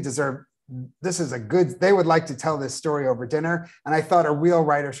like, they would like to tell this story over dinner. And I thought a real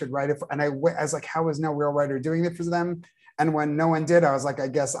writer should write it. And I was like, how is no real writer doing it for them? And when no one did, I was like, I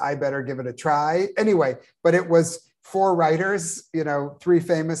guess I better give it a try. Anyway, but it was 4 writers, you know, 3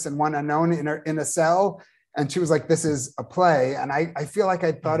 famous and 1 unknown in a cell. And she was like, this is a play. And I feel like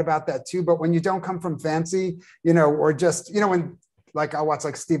I thought about that too. But when you don't come from fancy, you know, or just, you know, when like I'll watch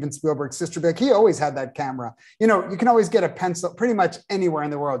like Steven Spielberg's Sister, like he always had that camera. You know, you can always get a pencil pretty much anywhere in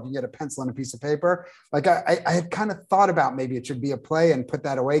the world. You get a pencil and a piece of paper. Like I had kind of thought about maybe it should be a play and put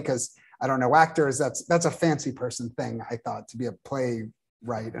that away, because I don't know actors. That's a fancy person thing, I thought, to be a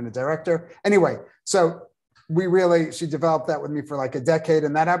playwright and a director. Anyway, so she developed that with me for like a decade,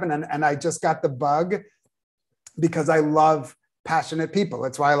 and that happened. And I just got the bug because I love passionate people.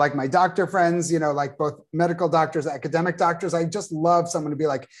 It's why I like my doctor friends, like both medical doctors, academic doctors. I just love someone to be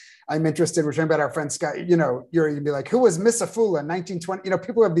like, I'm interested. We're talking about our friend Scott, you'd be like, who was Miss Afula in 1920?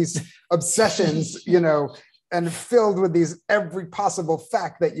 People have these obsessions, and filled with every possible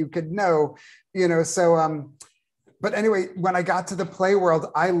fact that you could know, but anyway, when I got to the play world,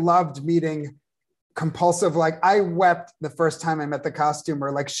 I loved meeting compulsive, I wept the first time I met the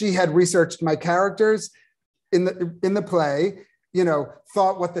costumer. She had researched my characters in the play,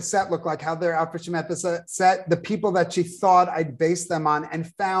 thought what the set looked like, how their outfits met the set, the people that she thought I'd base them on,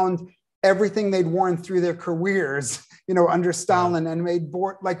 and found everything they'd worn through their careers, under Stalin, and made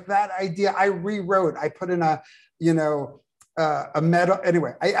board that idea. I rewrote, I put in a medal.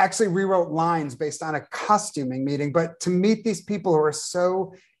 Anyway, I actually rewrote lines based on a costuming meeting, but to meet these people who are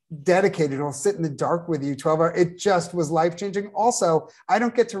so dedicated, who'll sit in the dark with you 12 hours, it just was life-changing. Also, I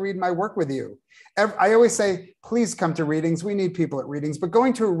don't get to read my work with you. I always say, please come to readings. We need people at readings, but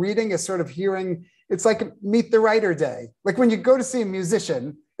going to a reading is sort of hearing, it's like meet the writer day. Like when you go to see a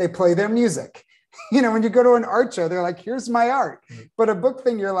musician, they play their music. When you go to an art show, they're like, here's my art. But a book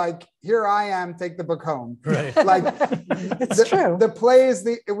thing, you're like, here I am, take the book home. Right. It's true. The play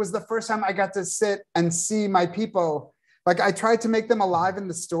it was the first time I got to sit and see my people. I tried to make them alive in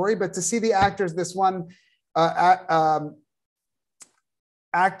the story, but to see the actors, this one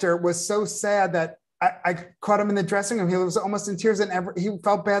actor was so sad that I caught him in the dressing room. He was almost in tears, and he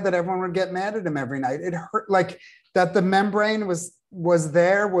felt bad that everyone would get mad at him every night. It hurt, that the membrane was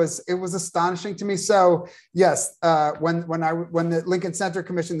there, it was astonishing to me. So yes, when the Lincoln Center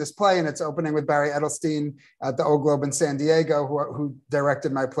commissioned this play, and it's opening with Barry Edelstein at the Old Globe in San Diego, who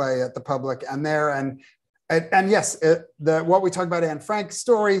directed my play at the Public and there, and yes, what we talk about Anne Frank's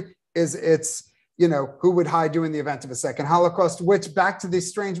story is it's, who would hide you in the event of a second Holocaust, which, back to this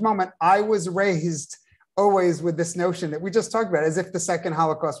strange moment, I was raised always with this notion that we just talked about, as if the second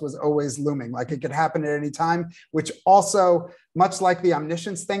Holocaust was always looming, like it could happen at any time, which also, much like the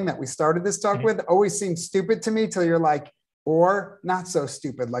omniscience thing that we started this talk with, always seems stupid to me till you're like, or not so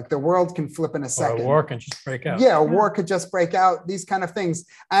stupid, like the world can flip in a second. Or a war can just break out. Yeah, a war could just break out, these kind of things.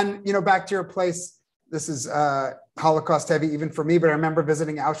 And, back to your place, this is Holocaust heavy even for me, but I remember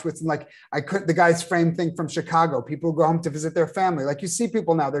visiting Auschwitz, and the guy's frame thing from Chicago, people go home to visit their family. You see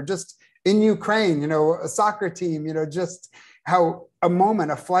people now, they're just in Ukraine, a soccer team, just how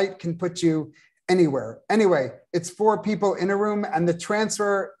a flight can put you anywhere. Anyway, it's 4 people in a room, and the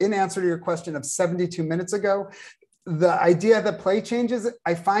transfer, in answer to your question of 72 minutes ago, the idea that play changes,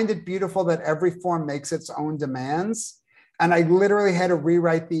 I find it beautiful that every form makes its own demands. And I literally had to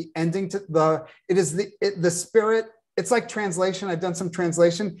rewrite the ending to the spirit. It's like translation. I've done some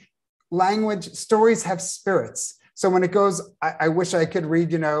translation. Stories have spirits. So when it goes, I wish I could read,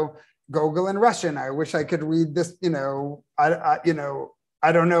 Gogol in Russian. I wish I could read this,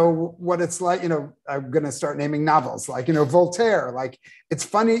 I don't know what it's like, I'm going to start naming novels Voltaire, it's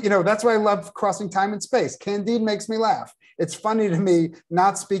funny, that's why I love Crossing Time and Space. Candide makes me laugh. It's funny to me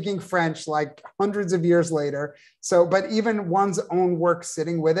not speaking French hundreds of years later. So, but even one's own work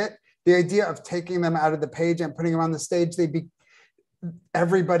sitting with it, the idea of taking them out of the page and putting them on the stage,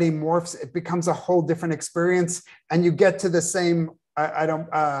 everybody morphs, it becomes a whole different experience. And you get to the same, I don't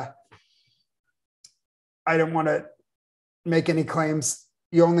want to make any claims.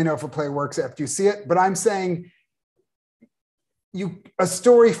 You only know if a play works after you see it, but I'm saying a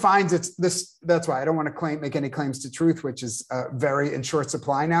story finds that's why I don't want to make any claims to truth, which is very in short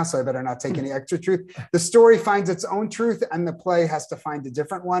supply now, so I better not take any extra truth. The story finds its own truth, and the play has to find a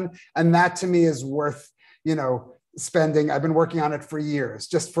different one. And that to me is worth, spending. I've been working on it for years,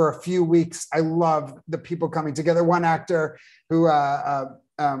 just for a few weeks. I love the people coming together. One actor who,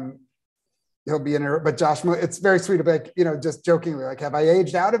 he'll be in it, but Josh, it's very sweet to be just jokingly, have I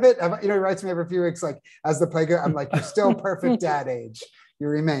aged out of it? He writes me every few weeks, as the play goes, I'm like, you're still perfect dad age, you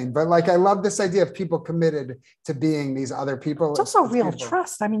remain. But I love this idea of people committed to being these other people. It's also real beautiful.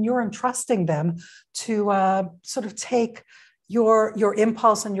 Trust. I mean, you're entrusting them to sort of take your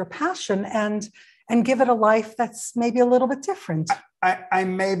impulse and your passion and give it a life that's maybe a little bit different. I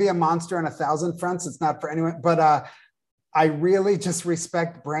may be a monster on 1,000 fronts. It's not for anyone, but I really just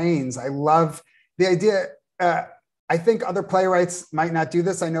respect brains. I love the idea. I think other playwrights might not do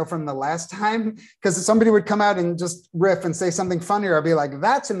this. I know from the last time, because if somebody would come out and just riff and say something funnier, I'd be like,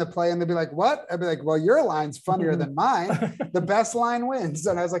 that's in the play. And they'd be like, what? I'd be like, well, your line's funnier than mine. The best line wins.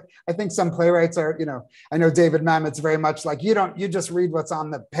 And I was like, I think some playwrights are, I know David Mamet's very much like, you just read what's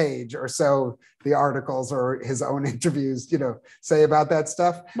on the page, or so the articles or his own interviews, say about that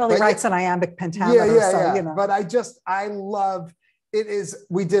stuff. Well, he writes an iambic pentameter. Yeah. But I love,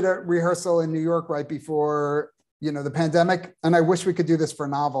 we did a rehearsal in New York right before the pandemic, and I wish we could do this for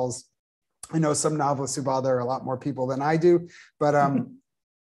novels. I know some novelists who bother a lot more people than I do, but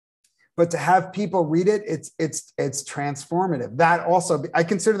to have people read it, it's transformative. That also, I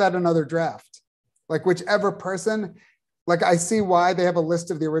consider that another draft. Like whichever person, like I see why they have a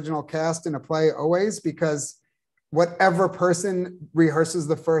list of the original cast in a play always, because whatever person rehearses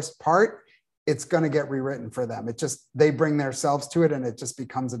the first part, it's going to get rewritten for them. They bring themselves to it and it just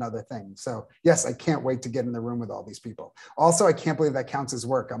becomes another thing. So yes, I can't wait to get in the room with all these people. Also, I can't believe that counts as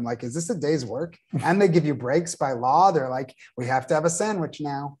work. I'm like, is this a day's work? And they give you breaks by law. They're like, we have to have a sandwich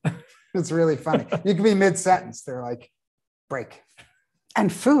now. It's really funny. You can be mid-sentence. They're like, break.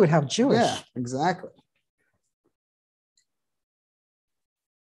 And food, how Jewish. Yeah, exactly.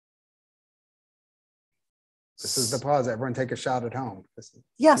 This is the pause. Everyone take a shot at home.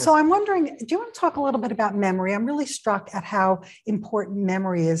 So I'm wondering, do you want to talk a little bit about memory? I'm really struck at how important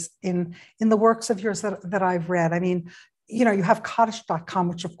memory is in the works of yours that I've read. I mean, you have Kaddish.com,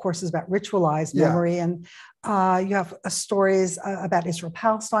 which of course is about ritualized memory. And you have stories about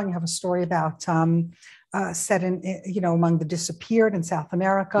Israel-Palestine. You have a story about set in, among the disappeared in South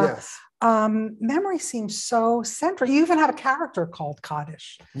America. Yes. Memory seems so central. You even have a character called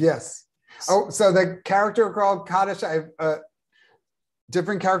Kaddish. Yes. Oh, so the character called Kaddish, I have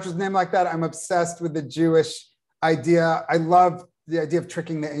different characters named like that. I'm obsessed with the Jewish idea. I love the idea of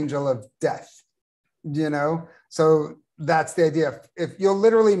tricking the angel of death, So that's the idea. If you'll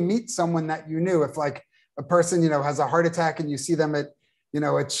literally meet someone that you knew, if like a person, has a heart attack and you see them at,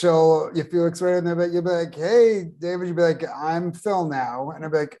 at Chill, you feel excited, and you'll be like, hey, David, you'll be like, I'm Phil now. And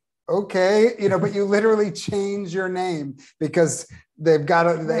I'll be like, okay, but you literally change your name because they've got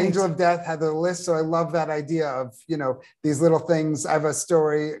the angel of death had the list. So I love that idea of, these little things. I have a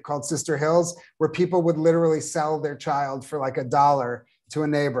story called Sister Hills where people would literally sell their child for like $1 to a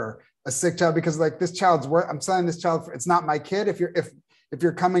neighbor, a sick child, because like this child's worth, I'm selling this child for, it's not my kid. If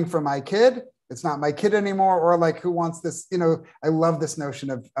you're coming for my kid, it's not my kid anymore. Or like, who wants this? I love this notion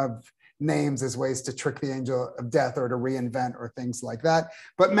of names as ways to trick the angel of death or to reinvent or things like that.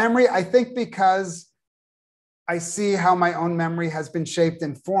 But memory, I think because I see how my own memory has been shaped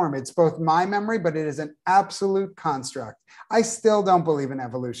and formed. It's both my memory, but it is an absolute construct. I still don't believe in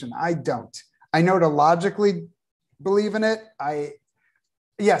evolution. I don't. I know to logically believe in it.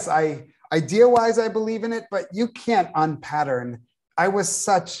 Idea-wise, I believe in it, but you can't unpattern. I was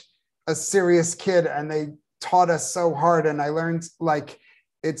such a serious kid and they taught us so hard. And I learned like,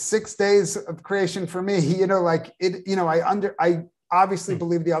 it's 6 days of creation for me, I obviously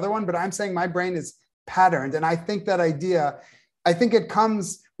believe the other one, but I'm saying my brain is patterned. And I think that idea, it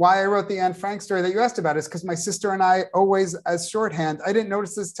comes why I wrote the Anne Frank story that you asked about is because my sister and I always as shorthand, I didn't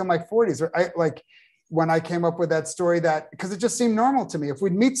notice this till my 40s, when I came up with that story because it just seemed normal to me. If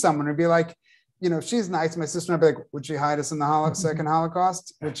we'd meet someone, it'd be like, she's nice. My sister would be like, would she hide us in the second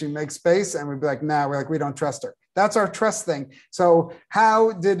Holocaust? Would she make space? And we'd be like, nah, we don't trust her. That's our trust thing. So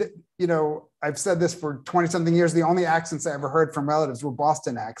how did, I've said this for 20 something years, the only accents I ever heard from relatives were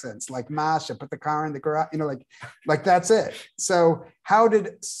Boston accents, like Masha, put the car in the garage, like that's it. So how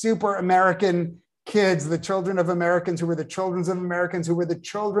did super American kids, the children of Americans who were the children of Americans, who were the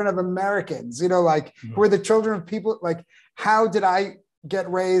children of Americans, who were the children of people, how did I get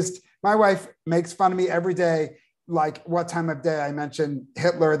raised? My wife makes fun of me every day, like what time of day I mentioned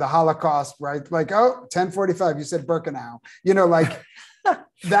Hitler, the Holocaust, right? Like, oh, 10:45, you said Birkenau,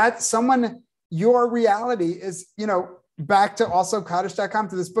 that someone, your reality is, back to also Kaddish.com,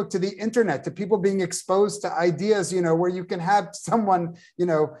 to this book, to the internet, to people being exposed to ideas, where you can have someone,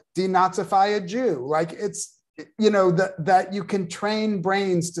 denazify a Jew. Like it's, that you can train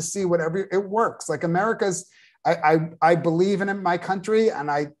brains to see whatever, it works. Like America's, I believe in it, my country,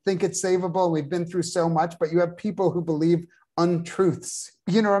 and I think it's savable. We've been through so much, but you have people who believe untruths.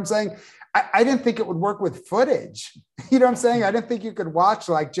 You know what I'm saying? I didn't think it would work with footage. You know what I'm saying? I didn't think you could watch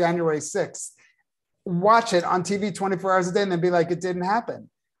like January 6th, watch it on TV 24 hours a day and then be like, it didn't happen.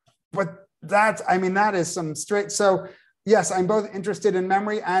 But that is some straight. So yes, I'm both interested in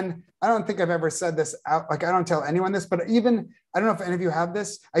memory, and I don't think I've ever said this out. Like I don't tell anyone this, but even, I don't know if any of you have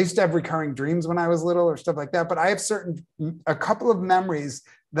this. I used to have recurring dreams when I was little or stuff like that, but I have a couple of memories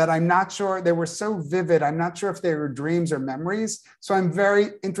that I'm not sure, they were so vivid. I'm not sure if they were dreams or memories. So I'm very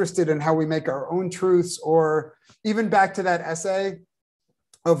interested in how we make our own truths, or even back to that essay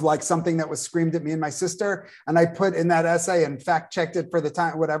of like something that was screamed at me and my sister. And I put in that essay and fact checked it for the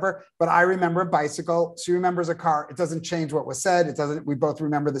time, whatever. But I remember a bicycle. She remembers a car. It doesn't change what was said. It doesn't, we both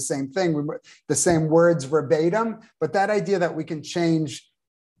remember the same thing, the same words verbatim. But that idea that we can change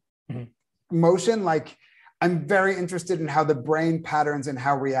motion, like I'm very interested in how the brain patterns and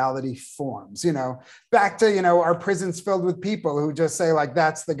how reality forms, back to, our prisons filled with people who just say like,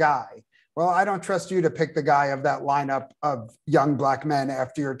 that's the guy. Well, I don't trust you to pick the guy of that lineup of young Black men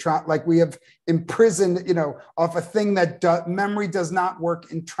after your trauma. Like we have imprisoned, off a thing that memory does not work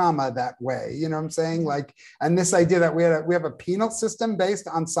in trauma that way. You know what I'm saying? Like, and this idea that we have a penal system based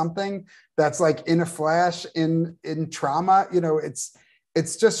on something that's like in a flash in trauma,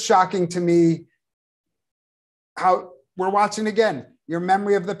 it's just shocking to me how we're watching again. Your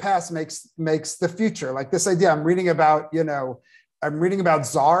memory of the past makes the future. Like this idea I'm reading about,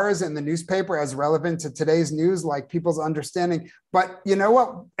 czars in the newspaper as relevant to today's news, like people's understanding. But you know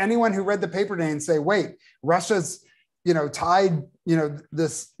what? Anyone who read the paper today and say, wait, Russia's, tied,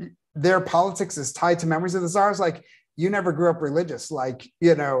 their politics is tied to memories of the czars. Like you never grew up religious. Like,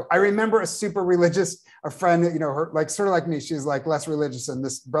 I remember a super religious, a friend, her, like sort of like me, she's like less religious and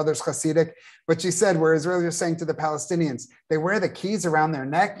this brother's Hasidic, but she said, where Israelis are saying to the Palestinians, they wear the keys around their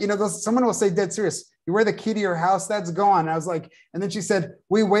neck. Someone will say dead serious, you wear the key to your house, that's gone. And I was like, and then she said,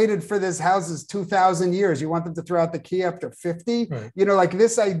 we waited for this houses 2,000 years. You want them to throw out the key after 50? Right. Like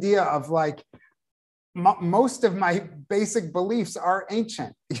this idea of like, most of my basic beliefs are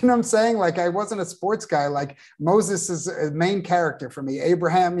ancient. You know what I'm saying? Like I wasn't a sports guy. Like Moses is a main character for me.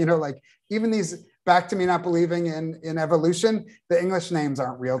 Abraham, like even these, back to me not believing in evolution, the English names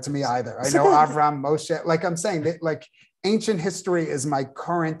aren't real to me either. I know Avram, Moshe, like I'm saying that like ancient history is my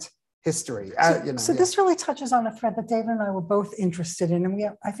current history. So this really touches on a thread that David and I were both interested in. And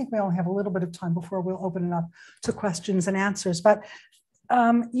I think we only have a little bit of time before we'll open it up to questions and answers. But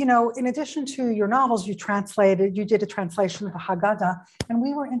in addition to your novels, you did a translation of the Haggadah, and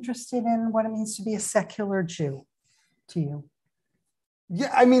we were interested in what it means to be a secular Jew to you.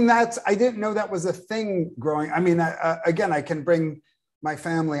 Yeah, I mean, I didn't know that was a thing growing. I mean, again, I can bring my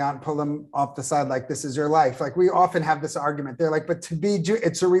family on, pull them off the side, like, this is your life. Like we often have this argument. They're like, but to be Jew,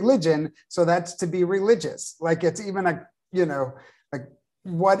 it's a religion. So that's to be religious. Like it's even like,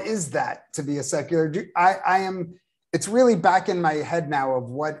 what is that to be a secular Jew? It's really back in my head now of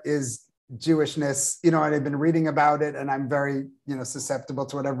what is Jewishness, and I've been reading about it and I'm very, susceptible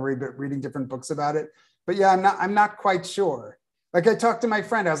to whatever, reading different books about it. But yeah, I'm not quite sure. Like I talked to my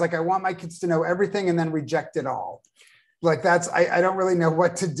friend, I was like, I want my kids to know everything and then reject it all. Like I don't really know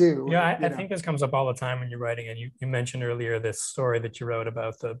what to do. Yeah, I think this comes up all the time when you're writing. And you mentioned earlier this story that you wrote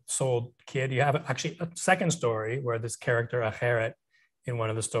about the sold kid. You have actually a second story where this character, Acheret, in one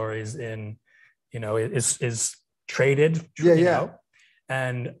of the stories is traded.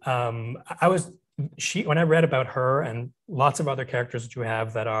 And when I read about her and lots of other characters that you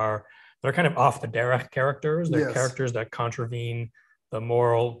have they're kind of off the derech characters. They're characters that contravene the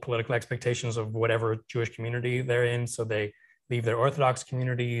moral, political expectations of whatever Jewish community they're in. So they leave their Orthodox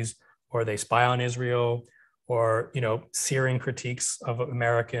communities, or they spy on Israel, or searing critiques of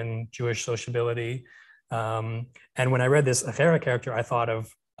American Jewish sociability. And when I read this Acheret character, I thought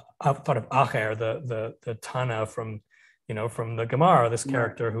of Acher, the Tana from the Gemara, this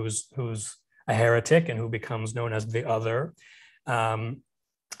character who's a heretic and who becomes known as the other.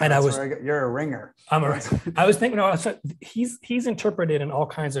 You're a ringer. I was thinking, he's interpreted in all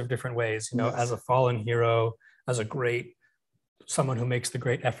kinds of different ways, as a fallen hero, as someone who makes the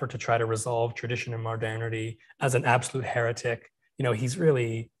great effort to try to resolve tradition and modernity, as an absolute heretic. He's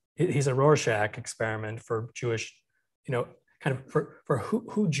a Rorschach experiment for Jewish, kind of for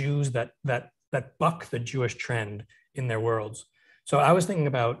who Jews that buck the Jewish trend in their worlds. So I was thinking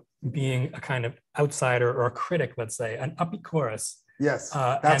about being a kind of outsider or a critic, let's say, an epicurus. Yes,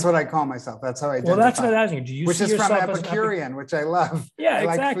 that's what I call myself. That's how I identify. Well, that's what I was asking. Do you which see is yourself from Epicurean, which I love. Yeah, I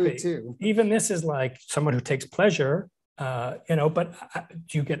exactly. like food too. Even this is like someone who takes pleasure, but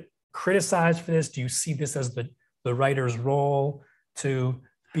do you get criticized for this? Do you see this as the writer's role to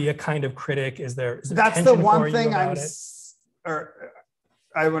be a kind of critic? Is there that's the one thing I'm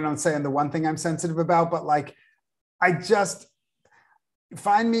saying the one thing I'm sensitive about, but like, I just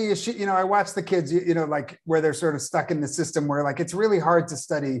find me I watch the kids, like where they're sort of stuck in the system where like, it's really hard to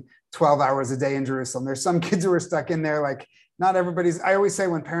study 12 hours a day in Jerusalem. There's some kids who are stuck in there. Like not everybody's, I always say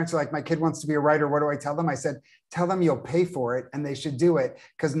when parents are like, my kid wants to be a writer, what do I tell them? I said, tell them you'll pay for it and they should do it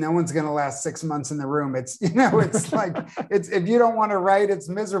because no one's going to last 6 months in the room. It's, it's like, it's, if you don't want to write, it's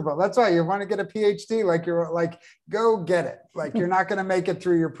miserable. That's why you want to get a PhD, like you're like, go get it. Like you're not going to make it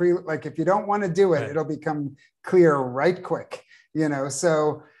through your like, if you don't want to do it, it'll become clear right quick.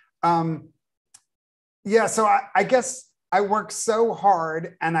 So I guess I work so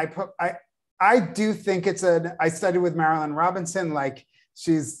hard and I do think I studied with Marilyn Robinson, like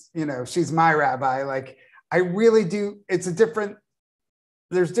she's my rabbi. Like I really do. It's a different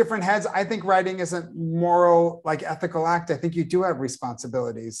there's different heads. I think writing is a moral, like ethical act. I think you do have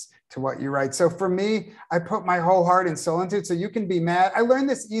responsibilities to what you write. So for me, I put my whole heart and soul into it. So you can be mad. I learned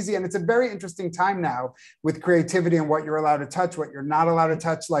this easy, and it's a very interesting time now with creativity and what you're allowed to touch, what you're not allowed to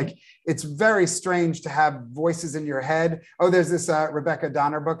touch. Like, it's very strange to have voices in your head. Oh, there's this Rebecca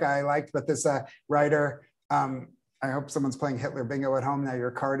Donner book I liked, but this writer, I hope someone's playing Hitler bingo at home now.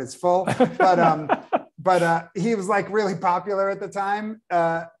 Your card is full, but he was like really popular at the time,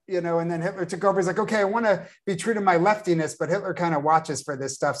 and then Hitler took over. He's like, okay, I want to be true to my leftiness, but Hitler kind of watches for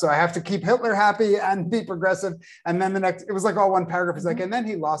this stuff. So I have to keep Hitler happy and be progressive. And then it was like all one paragraph. He's like, and then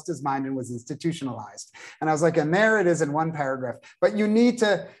he lost his mind and was institutionalized. And I was like, and there it is in one paragraph. But you need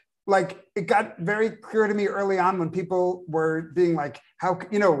to, like, it got very clear to me early on when people were being like, how,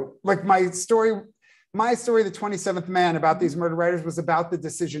 like my story, The 27th Man, about these murder writers was about the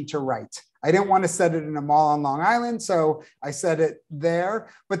decision to write. I didn't want to set it in a mall on Long Island, so I said it there.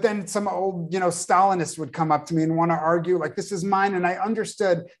 But then some old, Stalinist would come up to me and want to argue, like, this is mine. And I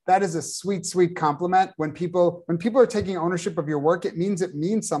understood that is a sweet, sweet compliment. When people are taking ownership of your work, it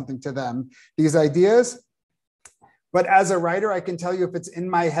means something to them, these ideas. But as a writer, I can tell you, if it's in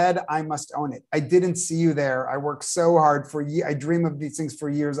my head, I must own it. I didn't see you there. I work so hard for years. I dream of these things for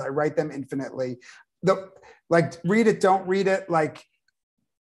years. I write them infinitely. Read it, don't read it. Like,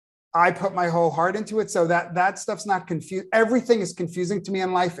 I put my whole heart into it. So that stuff's not confused. Everything is confusing to me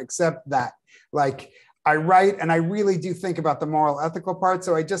in life except that. Like, I write and I really do think about the moral, ethical part.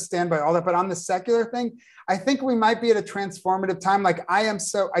 So I just stand by all that. But on the secular thing, I think we might be at a transformative time. Like, I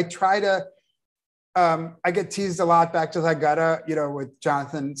get teased a lot back to Haggadah, with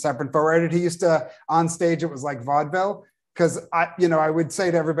Jonathan Safran Foer. He used to, on stage, it was like vaudeville. Because I would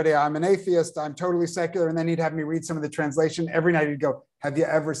say to everybody, I'm an atheist, I'm totally secular. And then he'd have me read some of the translation. Every night he'd go, have you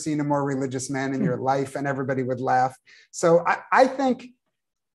ever seen a more religious man in your life? And everybody would laugh. So I think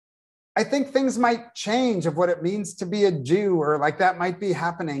things might change of what it means to be a Jew, or like that might be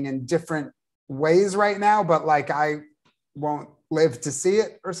happening in different ways right now, but like I won't live to see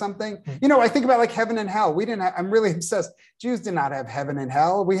it or something. I think about like heaven and hell. I'm really obsessed. Jews did not have heaven and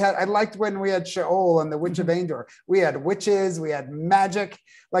hell. I liked when we had Sheol and the Witch of Endor. We had witches, we had magic.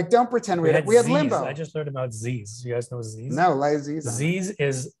 Like, don't pretend we had limbo. I just learned about Ziz. You guys know Ziz? No, lay Ziz. Ziz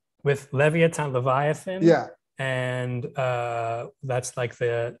is with Leviathan. Yeah. And that's like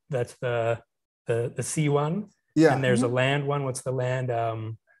the sea one. Yeah. And there's a land one. What's the land?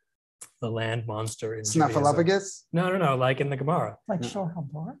 The land monster in Snuffleupagus? No, like in the Gemara. Like Shor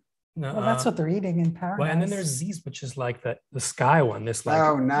HaBor? No, well, that's what they're eating in paradise. Well, and then there's Ziz, which is like the sky one. This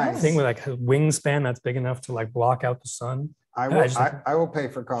like nice thing with like a wingspan that's big enough to like block out the sun. I will pay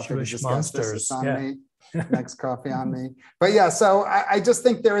for coffee to discuss monsters. This. It's on me. Next coffee on me. But yeah, so I just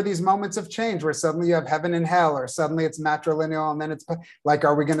think there are these moments of change where suddenly you have heaven and hell, or suddenly it's matrilineal, and then it's like,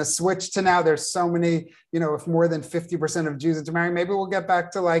 are we going to switch to now? There's so many, if more than 50% of Jews intermarry, maybe we'll get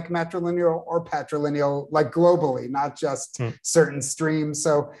back to like matrilineal or patrilineal, like globally, not just certain streams.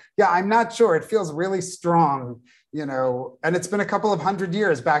 So yeah, I'm not sure. It feels really strong, and it's been a couple of hundred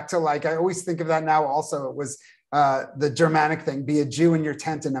years back to, like, I always think of that now also. It was the Germanic thing, be a Jew in your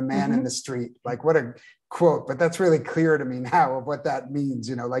tent and a man in the street. Like, what a quote, but that's really clear to me now of what that means,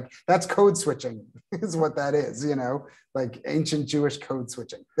 like that's code switching is what that is, like ancient Jewish code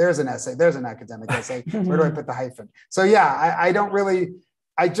switching. There's an essay, there's an academic essay. Where do I put the hyphen? So yeah,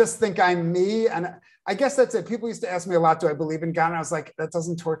 I just think I'm me. And I guess that's it. People used to ask me a lot, do I believe in God? And I was like, that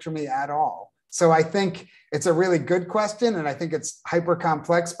doesn't torture me at all. So I think it's a really good question, and I think it's hyper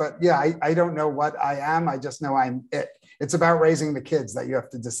complex, but yeah, I don't know what I am. I just know I'm it. It's about raising the kids that you have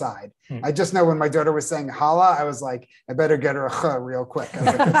to decide. I just know when my daughter was saying challah, I was like, I better get her a ch real quick. I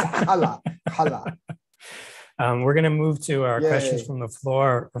was like, it's challah. We're going to move to our questions from the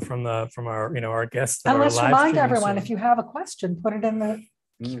floor, or from our our guests. And let's remind everyone, if you have a question, put it in the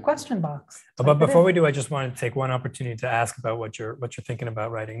question box. But before we do, I just wanted to take one opportunity to ask about what you're thinking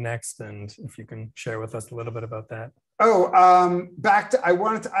about writing next, and if you can share with us a little bit about that.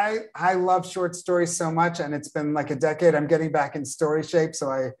 I love short stories so much, and it's been like a decade. I'm getting back in story shape,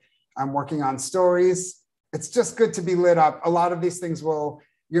 so I'm working on stories. It's just good to be lit up. A lot of these things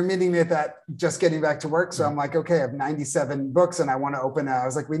you're meeting me at that, just getting back to work. So I'm like, okay, I have 97 books and I want to open I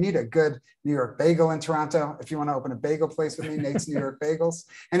was like, we need a good New York bagel in Toronto. If you want to open a bagel place with me, Nate's New York Bagels.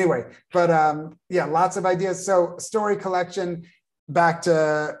 Anyway, but yeah, lots of ideas. So story collection, back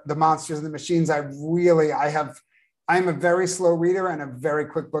to the monsters and the machines. I'm a very slow reader and a very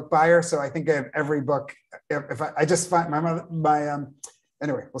quick book buyer. So I think I have every book. If I just find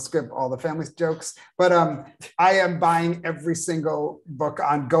anyway, we'll skip all the family jokes, but I am buying every single book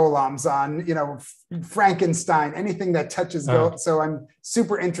on golems, on, you know, Frankenstein, anything that touches go. So I'm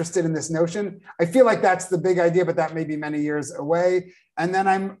super interested in this notion. I feel like that's the big idea, but that may be many years away. And then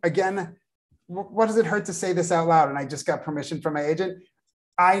I'm, again, what does it hurt to say this out loud? And I just got permission from my agent.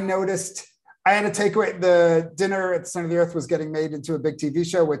 I noticed I had to take away the Dinner at the Center of the Earth was getting made into a big TV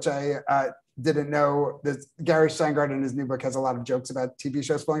show, which I didn't know. That Gary Steingart in his new book has a lot of jokes about TV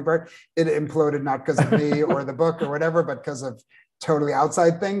shows falling apart. It imploded not because of me or the book or whatever, but because of totally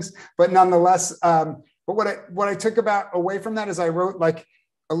outside things. But nonetheless, but what I took away from that is I wrote like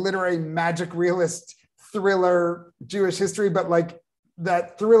a literary magic realist thriller Jewish history, but like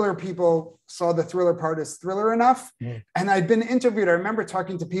that thriller people saw the thriller part as thriller enough. Mm. And I'd been interviewed. I remember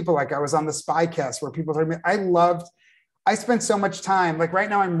talking to people, like I was on the Spy Cast where people told me, I spent so much time, like right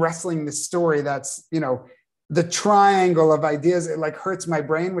now I'm wrestling this story that's, you know, the triangle of ideas. It like hurts my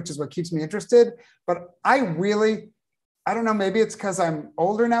brain, which is what keeps me interested. But I don't know, maybe it's because I'm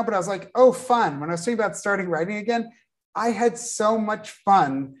older now, but I was like, oh, fun. When I was thinking about starting writing again, I had so much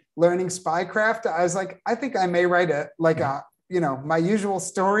fun learning spycraft. I was like, I think I may write you know, my usual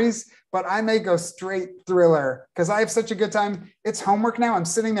stories, but I may go straight thriller because I have such a good time. It's homework now. I'm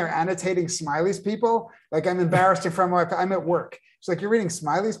sitting there annotating Smiley's people. Like I'm embarrassed from work. I'm at work. She's like, you're reading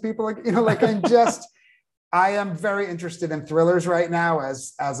Smiley's people? Like, you know, like I am very interested in thrillers right now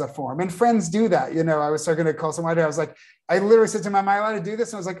as a form. And friends do that. You know, I was talking to call someone, I was like, I literally said to him, am I allowed to do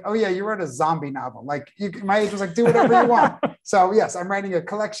this? And I was like, oh yeah, you wrote a zombie novel. Like my age was like, do whatever you want. So yes, I'm writing a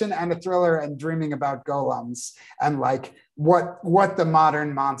collection and a thriller and dreaming about golems and like what the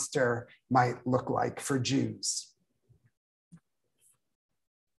modern monster might look like for Jews.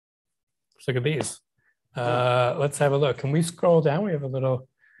 Let's look at these. Let's have a look. Can we scroll down? We have a little,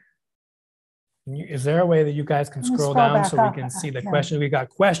 is there a way that you guys can scroll down so we can see the questions? We got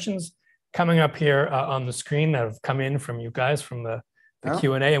questions coming up here on the screen that have come in from you guys from the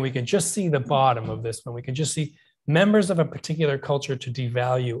Q&A, and we can just see the bottom of this one. We can just see members of a particular culture to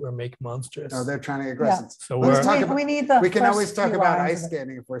devalue or make monstrous. No, they're trying to get aggressive. Yeah. So we can always talk about ice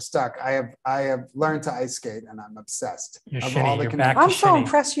skating if we're stuck. I have learned to ice skate and I'm obsessed. I'm so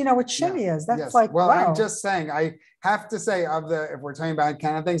impressed you know what shimmy is. That's like, well, wow. I'm just saying, I have to say if we're talking about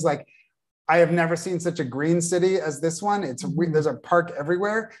kind of things, like I have never seen such a green city as this one. There's a park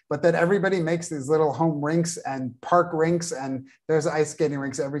everywhere, but that everybody makes these little home rinks and park rinks, and there's ice skating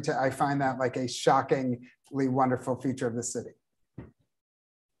rinks every time. I find that like a shockingly wonderful feature of the city.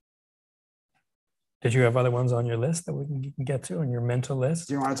 Did you have other ones on your list that you can get to on your mental list?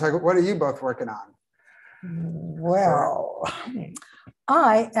 Do you want to talk? What are you both working on? Well,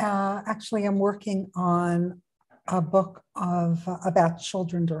 I actually am working on a book about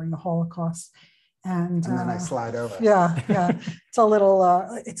children during the Holocaust, and then I slide over. Yeah, it's a little.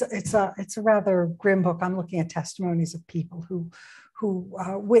 It's a rather grim book. I'm looking at testimonies of people who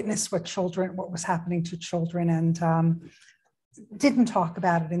witnessed what was happening to children, and didn't talk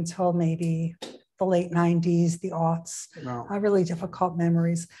about it until maybe the late 90s, the aughts. No. Really difficult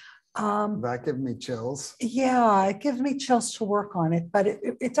memories. That gives me chills. Yeah, it gives me chills to work on it, but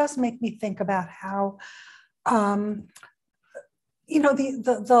it does make me think about how. You know,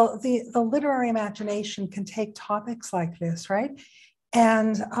 the literary imagination can take topics like this, right,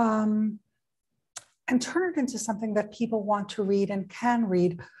 and turn it into something that people want to read and can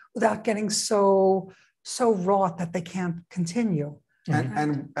read without getting so wrought that they can't continue.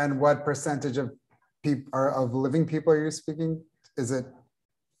 And what percentage of people of living people are you speaking? Is it?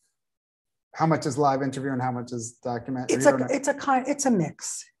 How much is live interview and how much is documentary? It's a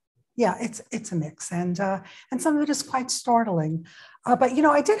mix. Yeah, it's a mix, and some of it is quite startling. But you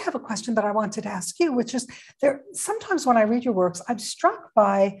know, I did have a question that I wanted to ask you, which is there. Sometimes when I read your works, I'm struck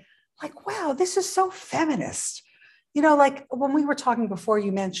by like, wow, this is so feminist. You know, like when we were talking before,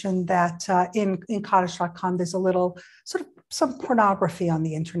 you mentioned that in Kaddish.com, there's a little sort of some pornography on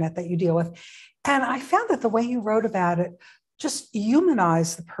the internet that you deal with, and I found that the way you wrote about it just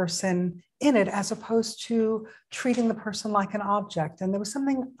humanized the person in it, as opposed to treating the person like an object. And there was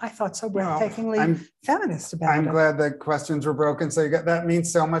something I thought so breathtakingly feminist about it. I'm glad the questions were broken. So that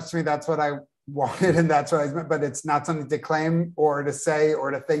means so much to me. That's what I wanted, and that's what I meant, but it's not something to claim or to say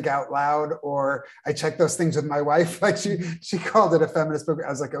or to think out loud. Or I checked those things with my wife. Like she called it a feminist book. I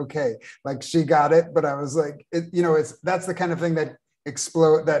was like, okay, like she got it. But I was like, that's the kind of thing that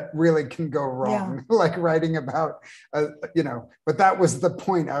that really can go wrong. Yeah. Like writing about, but that was the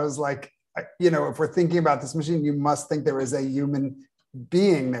point. I was like, if we're thinking about this machine, you must think there is a human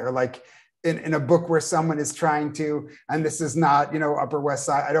being there. Like in a book where someone is trying to, and this is not, Upper West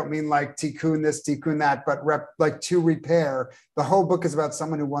Side, I don't mean like tikkun this, tikkun that, but to repair. The whole book is about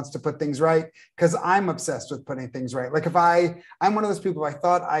someone who wants to put things right, because I'm obsessed with putting things right. Like I'm one of those people, if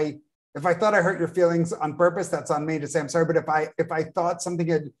I thought I hurt your feelings on purpose, that's on me to say I'm sorry. But if I thought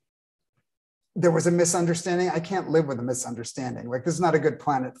there was a misunderstanding, I can't live with a misunderstanding. Like, this is not a good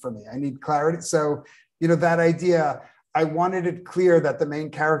planet for me. I need clarity. So, that idea, I wanted it clear that the main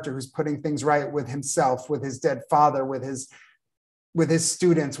character who's putting things right with himself, with his dead father, with his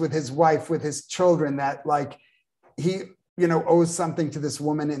students, with his wife, with his children, that like he, owes something to this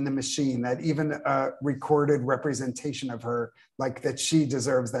woman in the machine, that even a recorded representation of her, like that she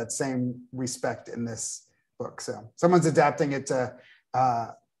deserves that same respect in this book. So someone's adapting it to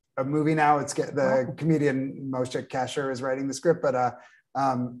a movie now. It's the comedian Moshe Kasher is writing the script, but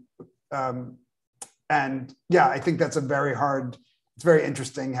and yeah, I think that's it's very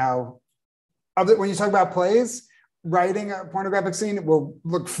interesting how, when you talk about plays, writing a pornographic scene will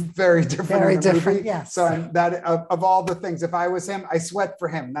look very different. Very in a different, movie. yes. So of all the things, if I was him, I sweat for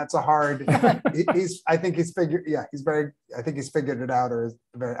him. That's a hard, I think he's figured it out,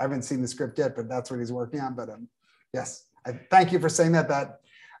 I haven't seen the script yet, but that's what he's working on. But yes, thank you for saying that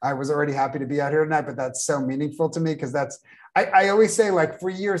I was already happy to be out here tonight, but that's so meaningful to me, because I always say, like, for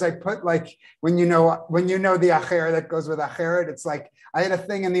years I put, like, when you know the acher that goes with acheret, it's like I had a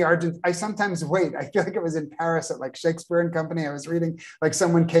thing in the I sometimes wait. I feel like it was in Paris at like Shakespeare and Company. I was reading, like,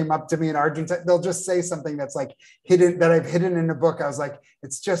 someone came up to me in Argentine. They'll just say something that's like hidden, that I've hidden in a book. I was like,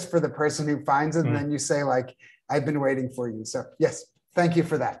 it's just for the person who finds it. And then you say, like, I've been waiting for you. So yes. Thank you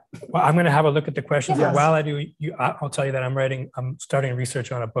for that. Well, I'm going to have a look at the questions. Yes. And while I do, I'll tell you that I'm starting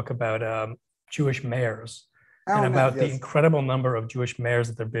research on a book about Jewish mayors and about the incredible number of Jewish mayors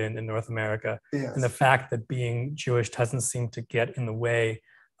that there have been in North America. Yes. And the fact that being Jewish doesn't seem to get in the way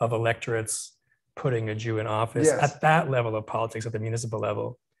of electorates putting a Jew in office at that level of politics, at the municipal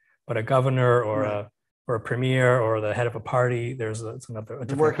level. But a governor or a premier or the head of a party, it's another a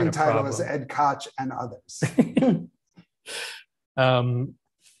the working kind of title problem. is Ed Koch and others. All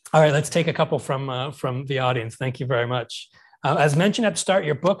right, let's take a couple from the audience. Thank you very much. As mentioned at the start,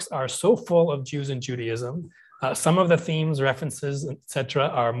 your books are so full of Jews and Judaism. Some of the themes, references, etc.,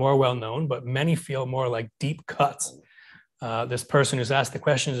 are more well known, but many feel more like deep cuts. This person who's asked the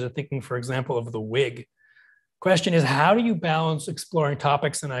question is thinking, for example, of the wig. Question is, how do you balance exploring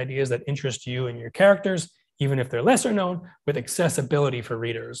topics and ideas that interest you and your characters, even if they're lesser known, with accessibility for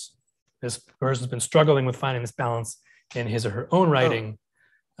readers? This person's been struggling with finding this balance in his or her own writing,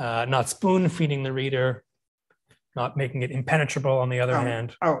 not spoon feeding the reader, not making it impenetrable on the other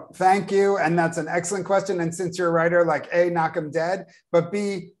hand. Oh, thank you. And that's an excellent question. And since you're a writer, like A, knock them dead, but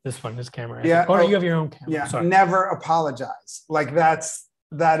B, this camera. Yeah. Oh, you have your own camera. Yeah. Sorry. Never apologize. Like that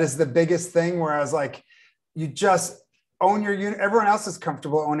is the biggest thing, where I was like, you just own everyone else is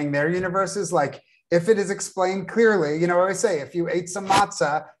comfortable owning their universes. Like, if it is explained clearly, I always say, if you ate some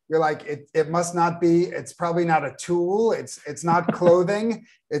matzah, you're like, it must not be, it's probably not a tool. It's not clothing.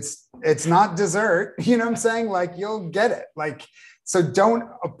 It's not dessert. You know what I'm saying? Like, you'll get it. Like, so don't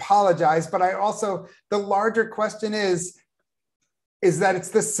apologize. But the larger question is that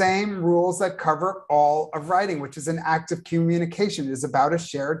it's the same rules that cover all of writing, which is an act of communication. It is about a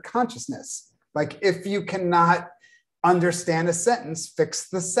shared consciousness. Like, if you cannot understand a sentence, fix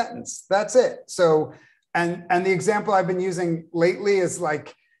the sentence. That's it. So, and the example I've been using lately is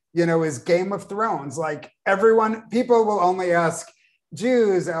like, is Game of Thrones. Like, people will only ask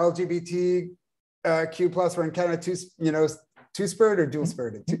Jews, LGBTQ+, we're in Canada, two-spirit or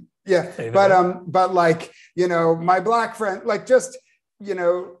dual-spirited? Yeah, but like, my Black friend, like, just,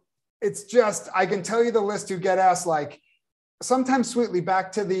 it's just, I can tell you the list who get asked, like, sometimes sweetly,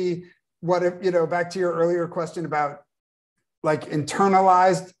 back to back to your earlier question about, like,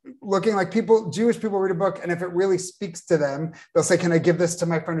 internalized looking, like, Jewish people read a book, and if it really speaks to them, they'll say, can I give this to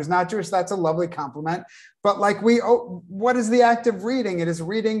my friend who's not Jewish? That's a lovely compliment. But like, what is the act of reading? It is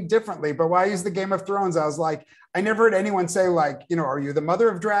reading differently. But why I use the Game of Thrones? I was like, I never heard anyone say, like, are you the mother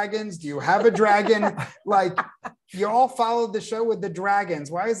of dragons? Do you have a dragon? Like, you all followed the show with the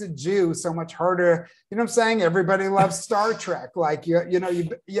dragons. Why is a Jew so much harder? You know what I'm saying? Everybody loves Star Trek. Like, you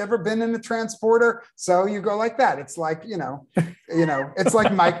ever been in a transporter? So you go like that. It's like, it's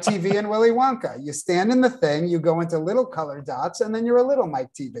like Mike TV and Willy Wonka. You stand in the thing, you go into little color dots, and then you're a little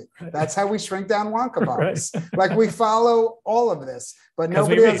Mike TV. That's how we shrink down Wonka bars. Right. Like, we follow all of this, but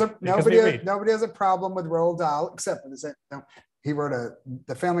nobody has a problem with Roald Dahl, except for the he wrote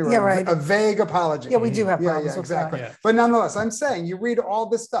the family wrote a vague apology. Yeah, we do have problems exactly. with that. But nonetheless, I'm saying, you read all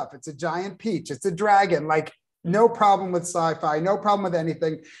this stuff. It's a giant peach. It's a dragon. Like, No problem with sci-fi, no problem with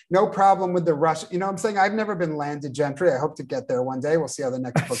anything, no problem with the rush. You know what I'm saying? I've never been landed gentry. I hope to get there one day. We'll see how the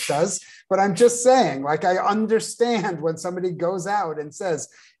next book does. But I'm just saying, like, I understand when somebody goes out and says,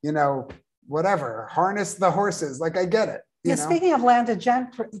 you know, whatever, harness the horses. Like, I get it. Yeah, speaking of landed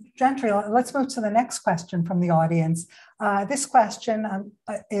gentry, let's move to the next question from the audience. This question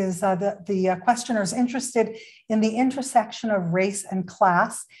is the questioner is interested in the intersection of race and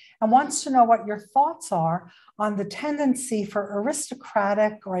class and wants to know what your thoughts are on the tendency for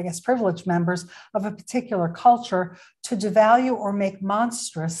aristocratic, or I guess privileged members of a particular culture to devalue or make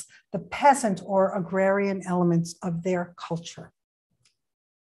monstrous the peasant or agrarian elements of their culture.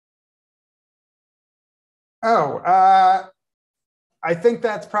 Oh, I think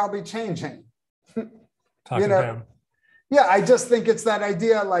that's probably changing. Talking down. Yeah, I just think it's that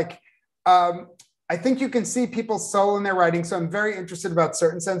idea, like, I think you can see people's soul in their writing. So I'm very interested about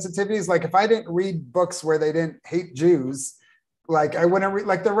certain sensitivities. Like, if I didn't read books where they didn't hate Jews, like, I wouldn't read,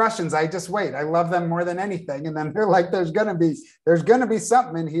 like the Russians, I just wait. I love them more than anything. And then they're like, there's gonna be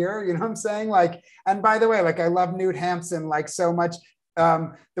something in here, you know what I'm saying? Like, and by the way, like, I love Knut Hamsun, like, so much.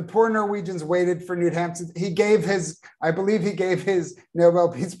 The poor Norwegians waited for Knut Hamsun. I believe he gave his Nobel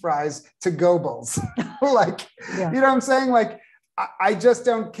Peace Prize to Goebbels. Like, yeah. You know what I'm saying? Like, I just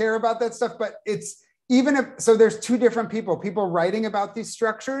don't care about that stuff, but it's even if, so there's two different people writing about these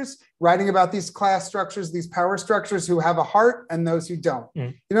structures, writing about these class structures, these power structures, who have a heart and those who don't. You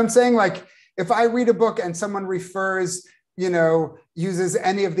know what I'm saying? Like, if I read a book and someone refers, you know, uses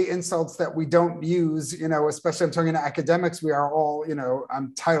any of the insults that we don't use, you know, especially I'm talking to academics, we are all, you know,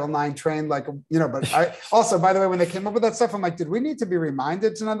 I'm Title IX trained, like, you know, but I also, by the way, when they came up with that stuff, I'm like, did we need to be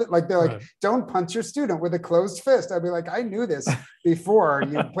reminded to know that? Like, they're like, don't punch your student with a closed fist. I'd be like, I knew this before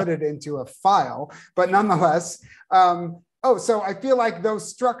you put it into a file, but nonetheless, so I feel like those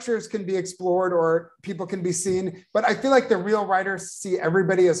structures can be explored or people can be seen, but I feel like the real writers see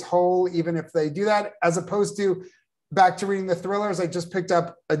everybody as whole, even if they do that, as opposed to, back to reading the thrillers, I just picked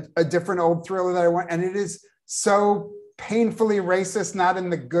up a different old thriller that I want, and it is so painfully racist, not in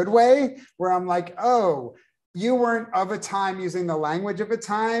the good way, where I'm like, oh, you weren't of a time using the language of a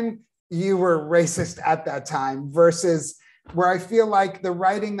time, you were racist at that time, versus where I feel like the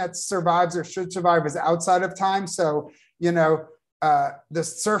writing that survives or should survive is outside of time. So, you know, the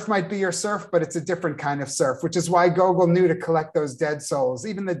surf might be your surf, but it's a different kind of surf, which is why Gogol knew to collect those dead souls.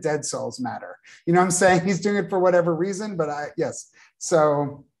 Even the dead souls matter. You know what I'm saying? He's doing it for whatever reason, but yes.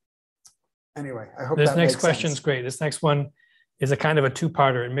 So anyway, I hope this next question is great. This next one is a kind of a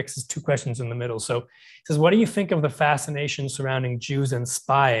two-parter. It mixes two questions in the middle. So it says, what do you think of the fascination surrounding Jews and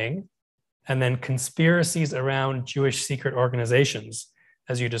spying, and then conspiracies around Jewish secret organizations,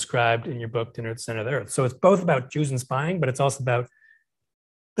 as you described in your book, Dinner at the Center of the Earth? So it's both about Jews and spying, but it's also about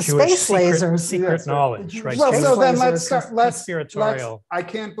the Jewish space lasers, secret knowledge, right? Well, so then let's start. Conspiratorial. I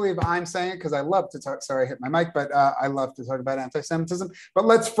can't believe I'm saying it because I love to talk. Sorry, I hit my mic, but I love to talk about anti-Semitism. But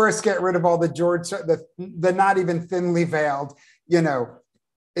let's first get rid of all the the not even thinly veiled. You know,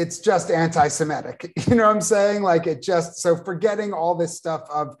 it's just anti-Semitic. You know what I'm saying? Like, it just, so forgetting all this stuff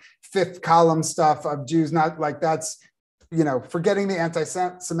of fifth column stuff of Jews, not like that's, you know, forgetting the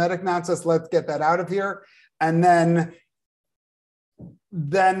anti-Semitic nonsense, let's get that out of here. And then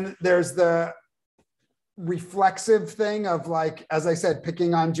there's the reflexive thing of, like, as I said,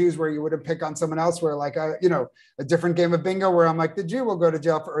 picking on Jews where you wouldn't pick on someone else, where, like, you know, a different game of bingo where I'm like, the Jew will go to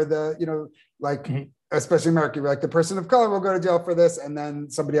jail for, or the, you know, like, especially America, like the person of color will go to jail for this, and then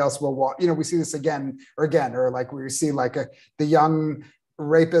somebody else will walk, you know, we see this again, or like we see like the young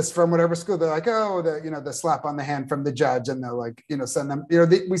rapist from whatever school, they're like, oh, the slap on the hand from the judge, and they'll, like, you know, send them, you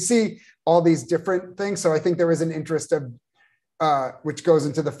know, we see all these different things. So I think there is an interest of, which goes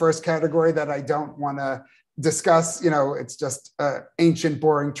into the first category that I don't want to discuss. You know, it's just an ancient,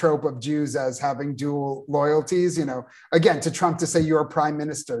 boring trope of Jews as having dual loyalties. You know, again, to Trump to say you're prime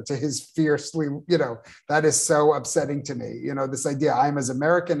minister, to his fiercely, you know, that is so upsetting to me. You know, this idea I'm as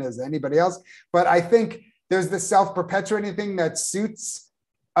American as anybody else. But I think there's this self-perpetuating thing that suits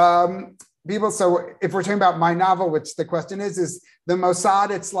people. So if we're talking about my novel, which the question is the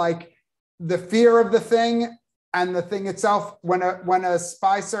Mossad, it's like the fear of the thing and the thing itself. When a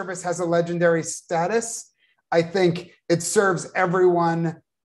spy service has a legendary status, I think it serves everyone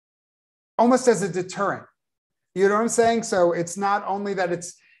almost as a deterrent. You know what I'm saying? So it's not only that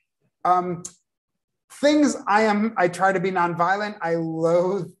it's things I try to be nonviolent. I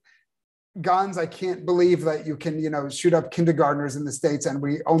loathe guns. I can't believe that you can, you know, shoot up kindergartners in the States, and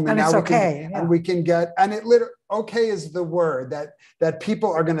we only and now it's we okay. Can, yeah. And we can get, and it literally, okay is the word that people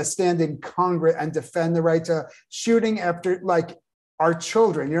are going to stand in Congress and defend the right to shooting after, like, our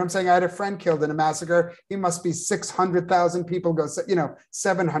children. You know what I'm saying? I had a friend killed in a massacre. He must be 600,000 people go,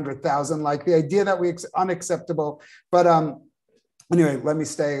 700,000. Like the idea that unacceptable. But anyway, let me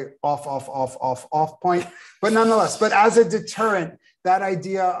stay off point. But nonetheless, but as a deterrent, that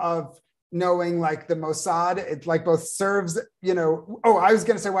idea of knowing like the Mossad, it like both serves, I was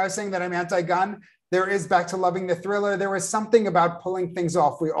going to say, why I was saying that I'm anti-gun. There is, back to loving the thriller, there was something about pulling things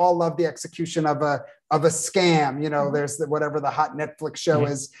off. We all love the execution of a scam. There's whatever the hot Netflix show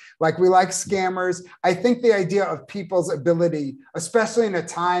is. Like, we like scammers. I think the idea of people's ability, especially in a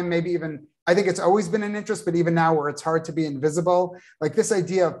time, maybe even, I think it's always been an interest, but even now where it's hard to be invisible, like this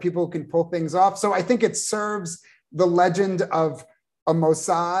idea of people who can pull things off. So I think it serves the legend of a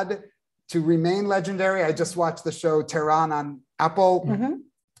Mossad to remain legendary. I just watched the show Tehran on Apple.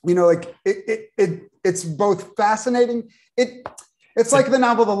 It's both fascinating. It's like the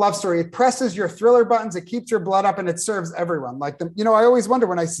novel, The Love Story. It presses your thriller buttons, it keeps your blood up, and it serves everyone. Like I always wonder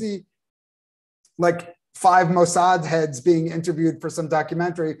when I see like 5 Mossad heads being interviewed for some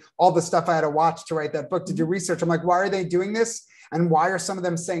documentary, all the stuff I had to watch to write that book, to do research. I'm like, why are they doing this? And why are some of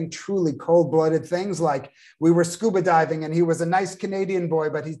them saying truly cold-blooded things like, we were scuba diving and he was a nice Canadian boy,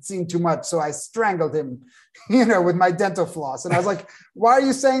 but he'd seen too much, so I strangled him, with my dental floss. And I was like, why are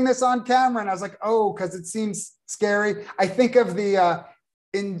you saying this on camera? And I was like, oh, because it seems scary. I think of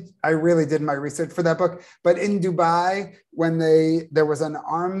I really did my research for that book, but in Dubai, when there was an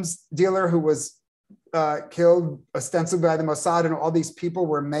arms dealer who was killed ostensibly by the Mossad, and all these people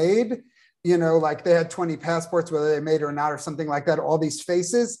were made, like they had 20 passports, whether they made or not, or something like that, all these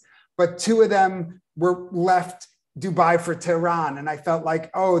faces, but 2 of them were left Dubai for Tehran. And I felt like,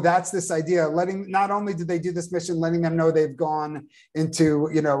 oh, that's this idea, not only did they do this mission, letting them know they've gone into,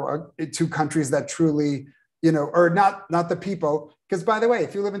 2 countries that truly, or not the people. Because by the way,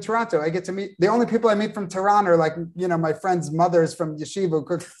 if you live in Toronto, I get to meet, the only people I meet from Tehran are like, my friends' mothers from yeshiva who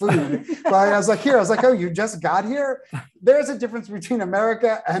cook food. But I was like, oh, you just got here? There's a difference between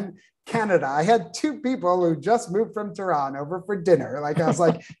America and Canada. I had 2 people who just moved from Tehran over for dinner. Like, I was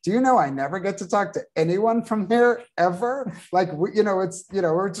like, do you know I never get to talk to anyone from here ever? Like, or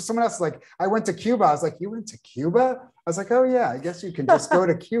just someone else. Like, I went to Cuba. I was like, you went to Cuba? I was like, oh yeah, I guess you can just go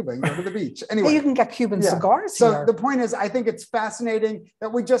to Cuba and go to the beach. Anyway, you can get Cuban cigars so here. The point is, I think it's fascinating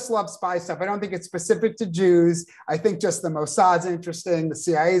that we just love spy stuff. I don't think it's specific to Jews. I think just the Mossad's interesting, the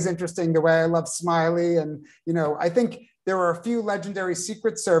CIA is interesting, the way I love Smiley. And, I think there are a few legendary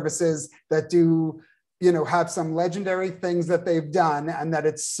secret services that do, have some legendary things that they've done, and that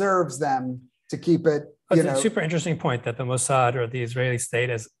it serves them to keep it, It's a super interesting point that the Mossad, or the Israeli state,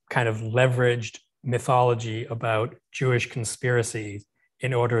 has kind of leveraged mythology about Jewish conspiracy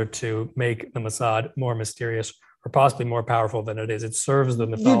in order to make the Mossad more mysterious, or possibly more powerful than it is. It serves the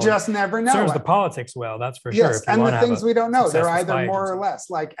mythology. You just never know. It serves the politics well, that's for sure. Yes, and the things we don't know, they're either more or less.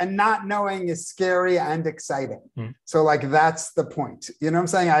 Like, and not knowing is scary and exciting. So like, that's the point. You know what I'm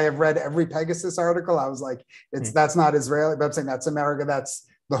saying? I have read every Pegasus article. I was like, that's not Israeli, but I'm saying that's America. That's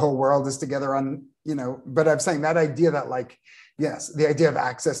the whole world is together on, but I'm saying that idea that like, yes, the idea of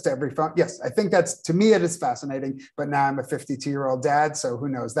access to every phone. Yes, I think to me, it is fascinating. But now I'm a 52-year-old dad, so who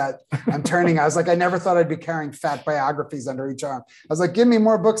knows that I'm turning. I was like, I never thought I'd be carrying fat biographies under each arm. I was like, give me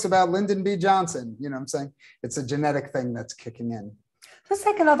more books about Lyndon B. Johnson. You know what I'm saying? It's a genetic thing that's kicking in. Let's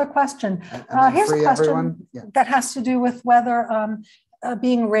take another question. Here's a question that has to do with whether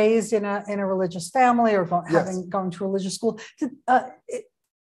being raised in a religious family or going to religious school.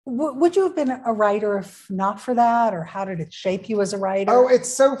 Would you have been a writer if not for that, or how did it shape you as a writer? Oh, it's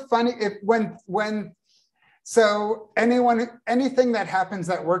so funny. Anything that happens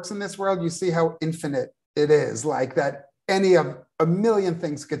that works in this world, you see how infinite it is. Like that, any of a million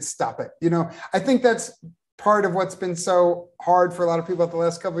things could stop it. I think that's part of what's been so hard for a lot of people the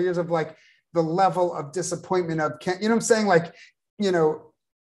last couple of years, of like the level of disappointment of, what I'm saying? Like,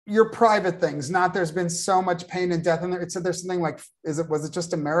 your private things, there's been so much pain and death. And it said there's something like, was it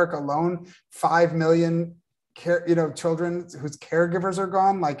just America alone? 5 million children whose caregivers are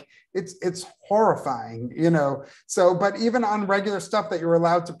gone. Like it's horrifying, So, but even on regular stuff that you're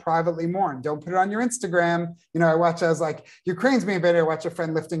allowed to privately mourn, don't put it on your Instagram. I was like, Ukraine's being invaded. I watch a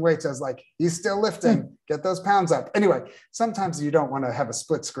friend lifting weights. I was like, he's still lifting, get those pounds up. Anyway, sometimes you don't want to have a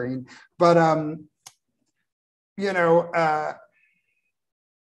split screen, but,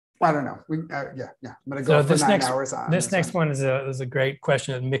 I don't know. I'm going to go for 9 hours on. This next one is a great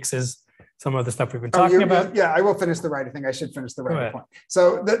question that mixes some of the stuff we've been talking about. Yeah, I will finish the writer thing. I should finish the writer point.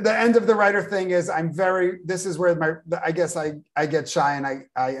 So the end of the writer thing is this is where I guess I get shy and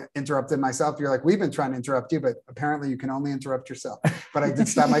I interrupted myself. You're like, we've been trying to interrupt you, but apparently you can only interrupt yourself. But I did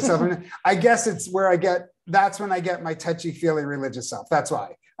stop myself. I guess it's where that's when I get my touchy feely religious self. That's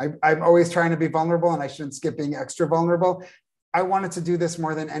why I'm always trying to be vulnerable and I shouldn't skip being extra vulnerable. I wanted to do this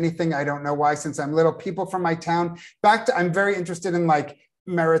more than anything. I don't know why, since I'm little. People from my town, I'm very interested in like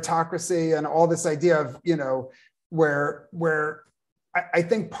meritocracy and all this idea of, where I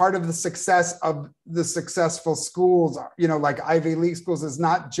think part of the success of the successful schools, like Ivy League schools, is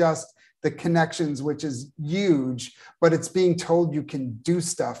not just the connections, which is huge, but it's being told you can do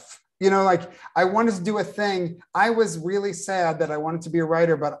stuff. Like I wanted to do a thing. I was really sad that I wanted to be a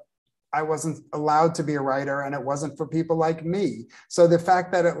writer, but I wasn't allowed to be a writer and it wasn't for people like me. So the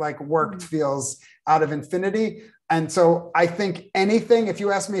fact that it like worked feels out of infinity. And so I think anything, if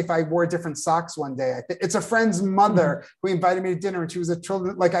you ask me if I wore different socks one day, it's a friend's mother who invited me to dinner and she was a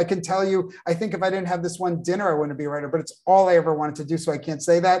children. Like I can tell you, I think if I didn't have this one dinner, I wouldn't be a writer, but it's all I ever wanted to do. So I can't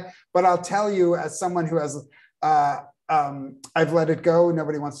say that, but I'll tell you as someone who has, I've let it go.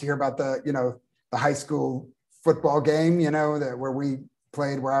 Nobody wants to hear about the high school football game, where we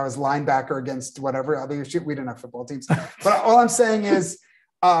played, where I was linebacker against whatever other shit. We didn't have football teams, but all I'm saying is,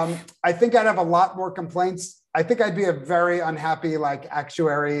 I think I'd have a lot more complaints. I think I'd be a very unhappy like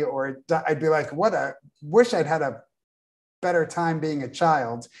actuary, or I'd be like, wish I'd had a better time being a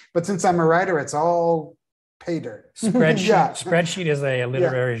child. But since I'm a writer, it's all pay dirt. Spreadsheet is a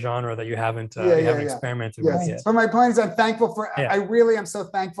literary genre that you haven't experimented with yet. But my point is, I'm thankful for. I really am so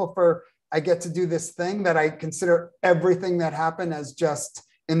thankful for. I get to do this thing that I consider everything that happened as just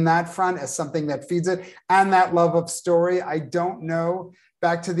in that front as something that feeds it, and that love of story. I don't know,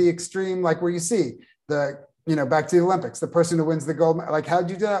 back to the extreme, like where you see back to the Olympics, the person who wins the gold, like, how'd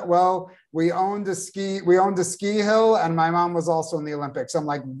you do that? Well, we owned a ski hill and my mom was also in the Olympics. I'm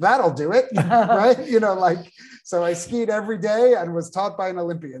like, that'll do it, right? So I skied every day and was taught by an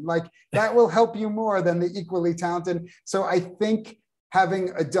Olympian. Like that will help you more than the equally talented. So I think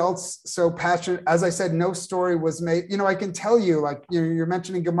having adults so passionate, as I said, no story was made. I can tell you, like, you're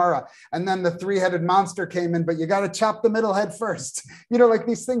mentioning Gemara, and then the three-headed monster came in, but you got to chop the middle head first. Like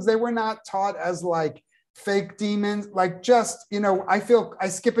these things, they were not taught as like fake demons, like just, I feel I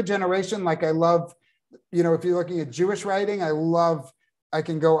skip a generation. Like I love, if you're looking at Jewish writing, I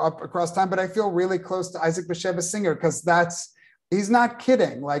can go up across time, but I feel really close to Isaac Bashevis Singer because he's not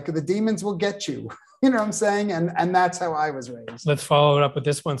kidding. Like the demons will get you. You know what I'm saying? And that's how I was raised. Let's follow it up with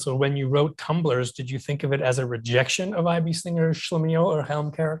this one. So when you wrote Tumblers, did you think of it as a rejection of I.B. Singer's Schlemiel or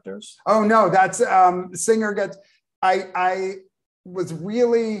Helm characters? Oh, no, that's Singer gets, I was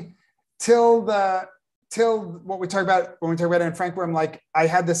really till what we talk about when we talk about Anne Frank, where I'm like, I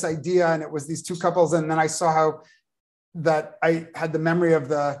had this idea and it was these two couples. And then I saw how that I had the memory of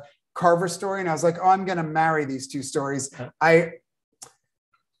the Carver story. And I was like, oh, I'm going to marry these two stories.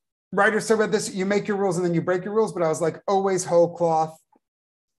 Writers talk about this, you make your rules and then you break your rules, but I was like, always whole cloth.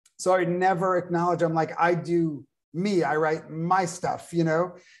 So I never acknowledge, I'm like, I do me, I write my stuff,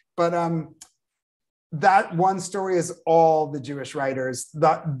 but that one story is all the Jewish writers.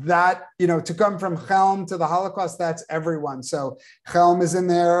 That to come from Helm to the Holocaust, that's everyone. So Helm is in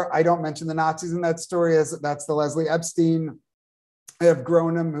there. I don't mention the Nazis in that story, that's the Leslie Epstein. I have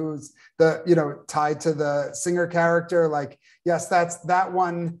Gronem, who's tied to the Singer character. Like, yes, that's that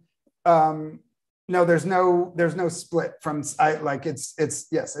one. No, there's no split from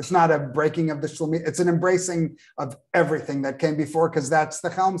it's not a breaking of the Shlemi. It's an embracing of everything that came before, because that's the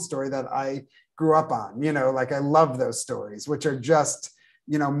Helm story that I grew up on. Like I love those stories, which are just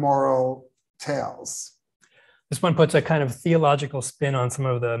moral tales. This one puts a kind of theological spin on some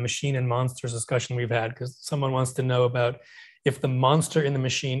of the machine and monsters discussion we've had, because someone wants to know about if the monster in the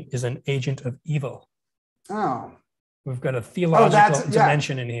machine is an agent of evil. Oh. We've got a theological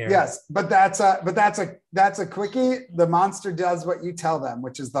dimension in here. Yes, but that's a quickie. The monster does what you tell them,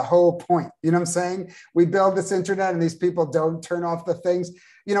 which is the whole point. You know what I'm saying? We build this internet and these people don't turn off the things.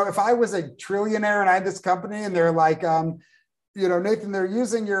 If I was a trillionaire and I had this company and they're like, Nathan, they're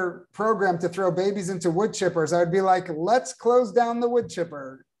using your program to throw babies into wood chippers, I would be like, let's close down the wood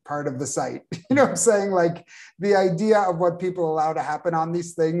chipper part of the site. You know what I'm saying? Like the idea of what people allow to happen on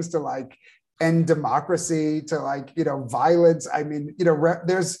these things to like end democracy, to like, violence. I mean,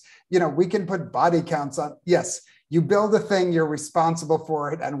 there's, we can put body counts on. Yes, you build a thing, you're responsible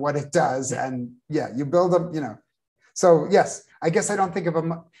for it and what it does. And you build them, So yes, I guess I don't think of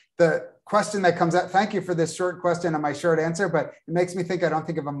the question that comes out. Thank you for this short question and my short answer, but it makes me think I don't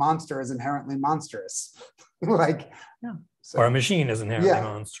think of a monster as inherently monstrous. Like, yeah. So, or a machine is inherently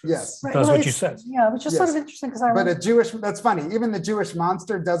monstrous. Yes. Does what you said. Yeah, which is sort of interesting because But a Jewish, that's funny. Even the Jewish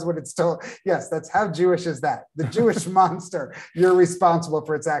monster does what it's told. Yes, that's how Jewish is that. The Jewish monster, you're responsible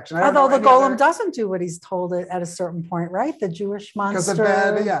for its action. Although the golem doesn't do what he's told it at a certain point, right? The Jewish monster. Because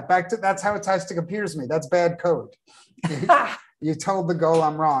of bad, back to, that's how it ties to computers me. That's bad code. You told the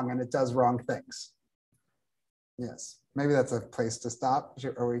golem wrong and it does wrong things. Yes, maybe that's a place to stop.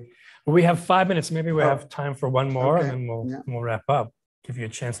 Are we? We have 5 minutes. Maybe we have time for one more, okay. and then we'll wrap up. Give you a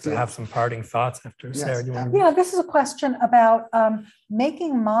chance to have some parting thoughts after. Yes. Sarah, do you want to... Yeah, this is a question about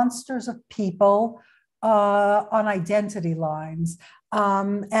making monsters of people on identity lines.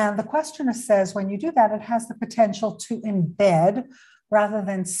 And the questioner says, when you do that, it has the potential to embed rather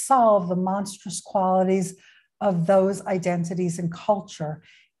than solve the monstrous qualities of those identities and culture,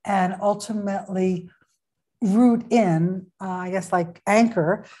 and ultimately root in, I guess, like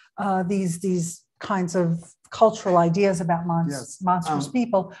anchor these kinds of cultural ideas about monstrous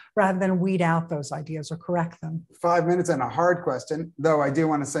people, rather than weed out those ideas or correct them. 5 minutes and a hard question, though I do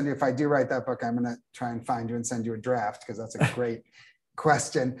want to send you, if I do write that book, I'm going to try and find you and send you a draft, because that's a great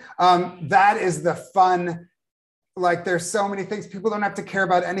question. That is the fun, like there's so many things, people don't have to care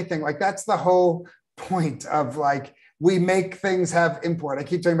about anything. Like that's the whole point of like, we make things have import. I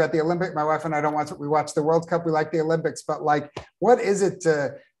keep talking about the Olympic. My wife and I don't watch it. We watch the World Cup. We like the Olympics, but like, what is it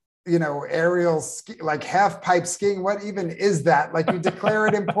to, you know, aerial ski, like half pipe skiing? What even is that? Like you declare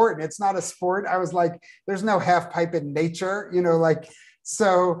it important. It's not a sport. I was like, there's no half pipe in nature, you know, like,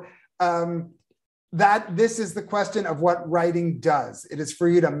 so this is the question of what writing does. It is for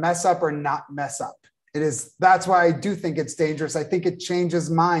you to mess up or not mess up. It is, that's why I do think it's dangerous. I think it changes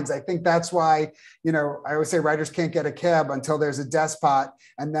minds. I think that's why, you know, I always say writers can't get a cab until there's a despot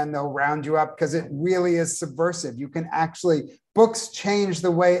and then they'll round you up, because it really is subversive. You can actually, books change the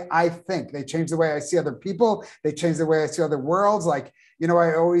way I think. They change the way I see other people. They change the way I see other worlds. Like, you know,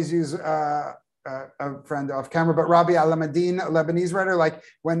 I always use a friend off camera, but Rabi Alameddin, a Lebanese writer, like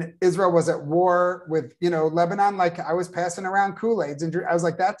when Israel was at war with, you know, Lebanon, like I was passing around Kool-Aids and I was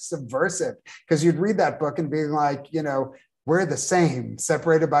like, that's subversive, because you'd read that book and be like, you know, we're the same,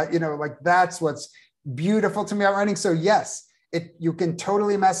 separated by, you know, like that's what's beautiful to me about writing. So yes, you can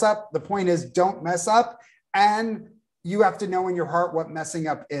totally mess up. The point is don't mess up. And you have to know in your heart what messing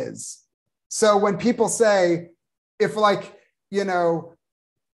up is. So when people say, if like, you know,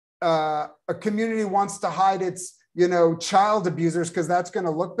 a community wants to hide its, you know, child abusers because that's going to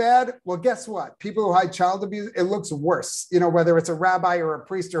look bad. Well, guess what? People who hide child abuse, it looks worse, you know, whether it's a rabbi or a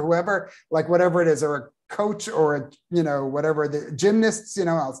priest or whoever, like whatever it is, or a coach or a, you know, whatever, the gymnasts, you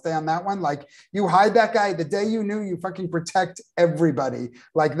know, I'll stay on that one. Like you hide that guy the day you knew, you fucking protect everybody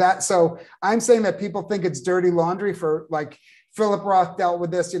like that. So I'm saying that people think it's dirty laundry. For like Philip Roth dealt with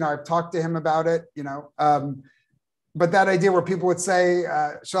this, you know, I've talked to him about it, you know, but that idea where people would say,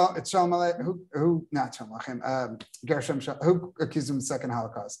 Gershom who accused him of the second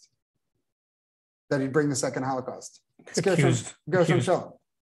Holocaust? That he'd bring the second Holocaust. Gershom Shalom.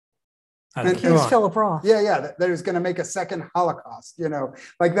 Accused Philip Roth. Yeah, that he was going to make a second Holocaust, you know,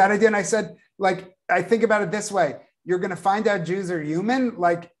 like that idea. And I said, like, I think about it this way. You're going to find out Jews are human.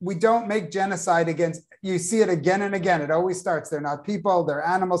 Like we don't make genocide against, you see it again and again. It always starts. They're not people, they're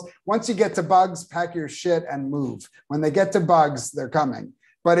animals. Once you get to bugs, pack your shit and move. When they get to bugs, they're coming.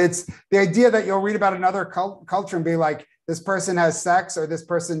 But it's the idea that you'll read about another culture and be like, this person has sex or this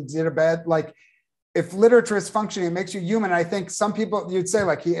person did a bad, like if literature is functioning, it makes you human. I think some people, you'd say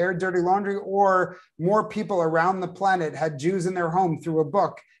like he aired dirty laundry, or more people around the planet had Jews in their home through a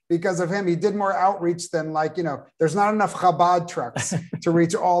book. Because of him, he did more outreach than like, you know, there's not enough Chabad trucks to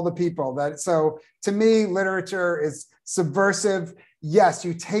reach all the people. So to me, literature is subversive. Yes,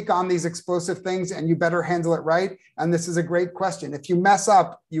 you take on these explosive things and you better handle it right. And this is a great question. If you mess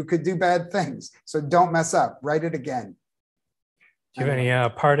up, you could do bad things. So don't mess up, write it again. Do you have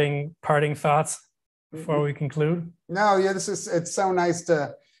any parting thoughts before we conclude? No, yeah, it's so nice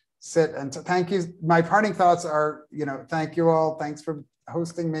to sit and thank you. My parting thoughts are, you know, thank you all. Thanks for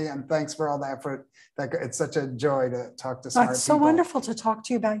hosting me, and thanks for all the effort. It's such a joy to talk to smart people. It's so wonderful to talk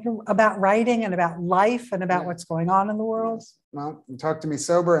to you about writing and about life and about what's going on in the world. Well, you talked to me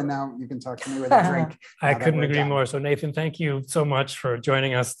sober, and now you can talk to me with a drink. I couldn't agree more. So Nathan, thank you so much for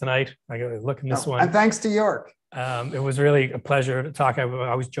joining us tonight. I got to look in this one. And thanks to York. It was really a pleasure to talk. I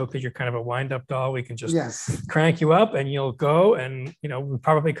always joke that you're kind of a wind-up doll. We can just crank you up and you'll go. And, you know, we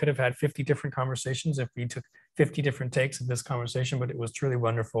probably could have had 50 different conversations if we took 50 different takes of this conversation, but it was truly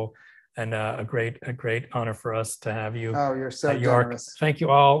wonderful. and a great honor for us to have you Oh, you're so at York. generous. Thank you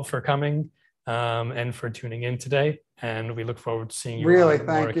all for coming and for tuning in today. And we look forward to seeing you. Really, on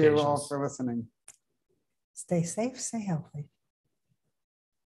more thank you all occasions. for listening. Stay safe, stay healthy.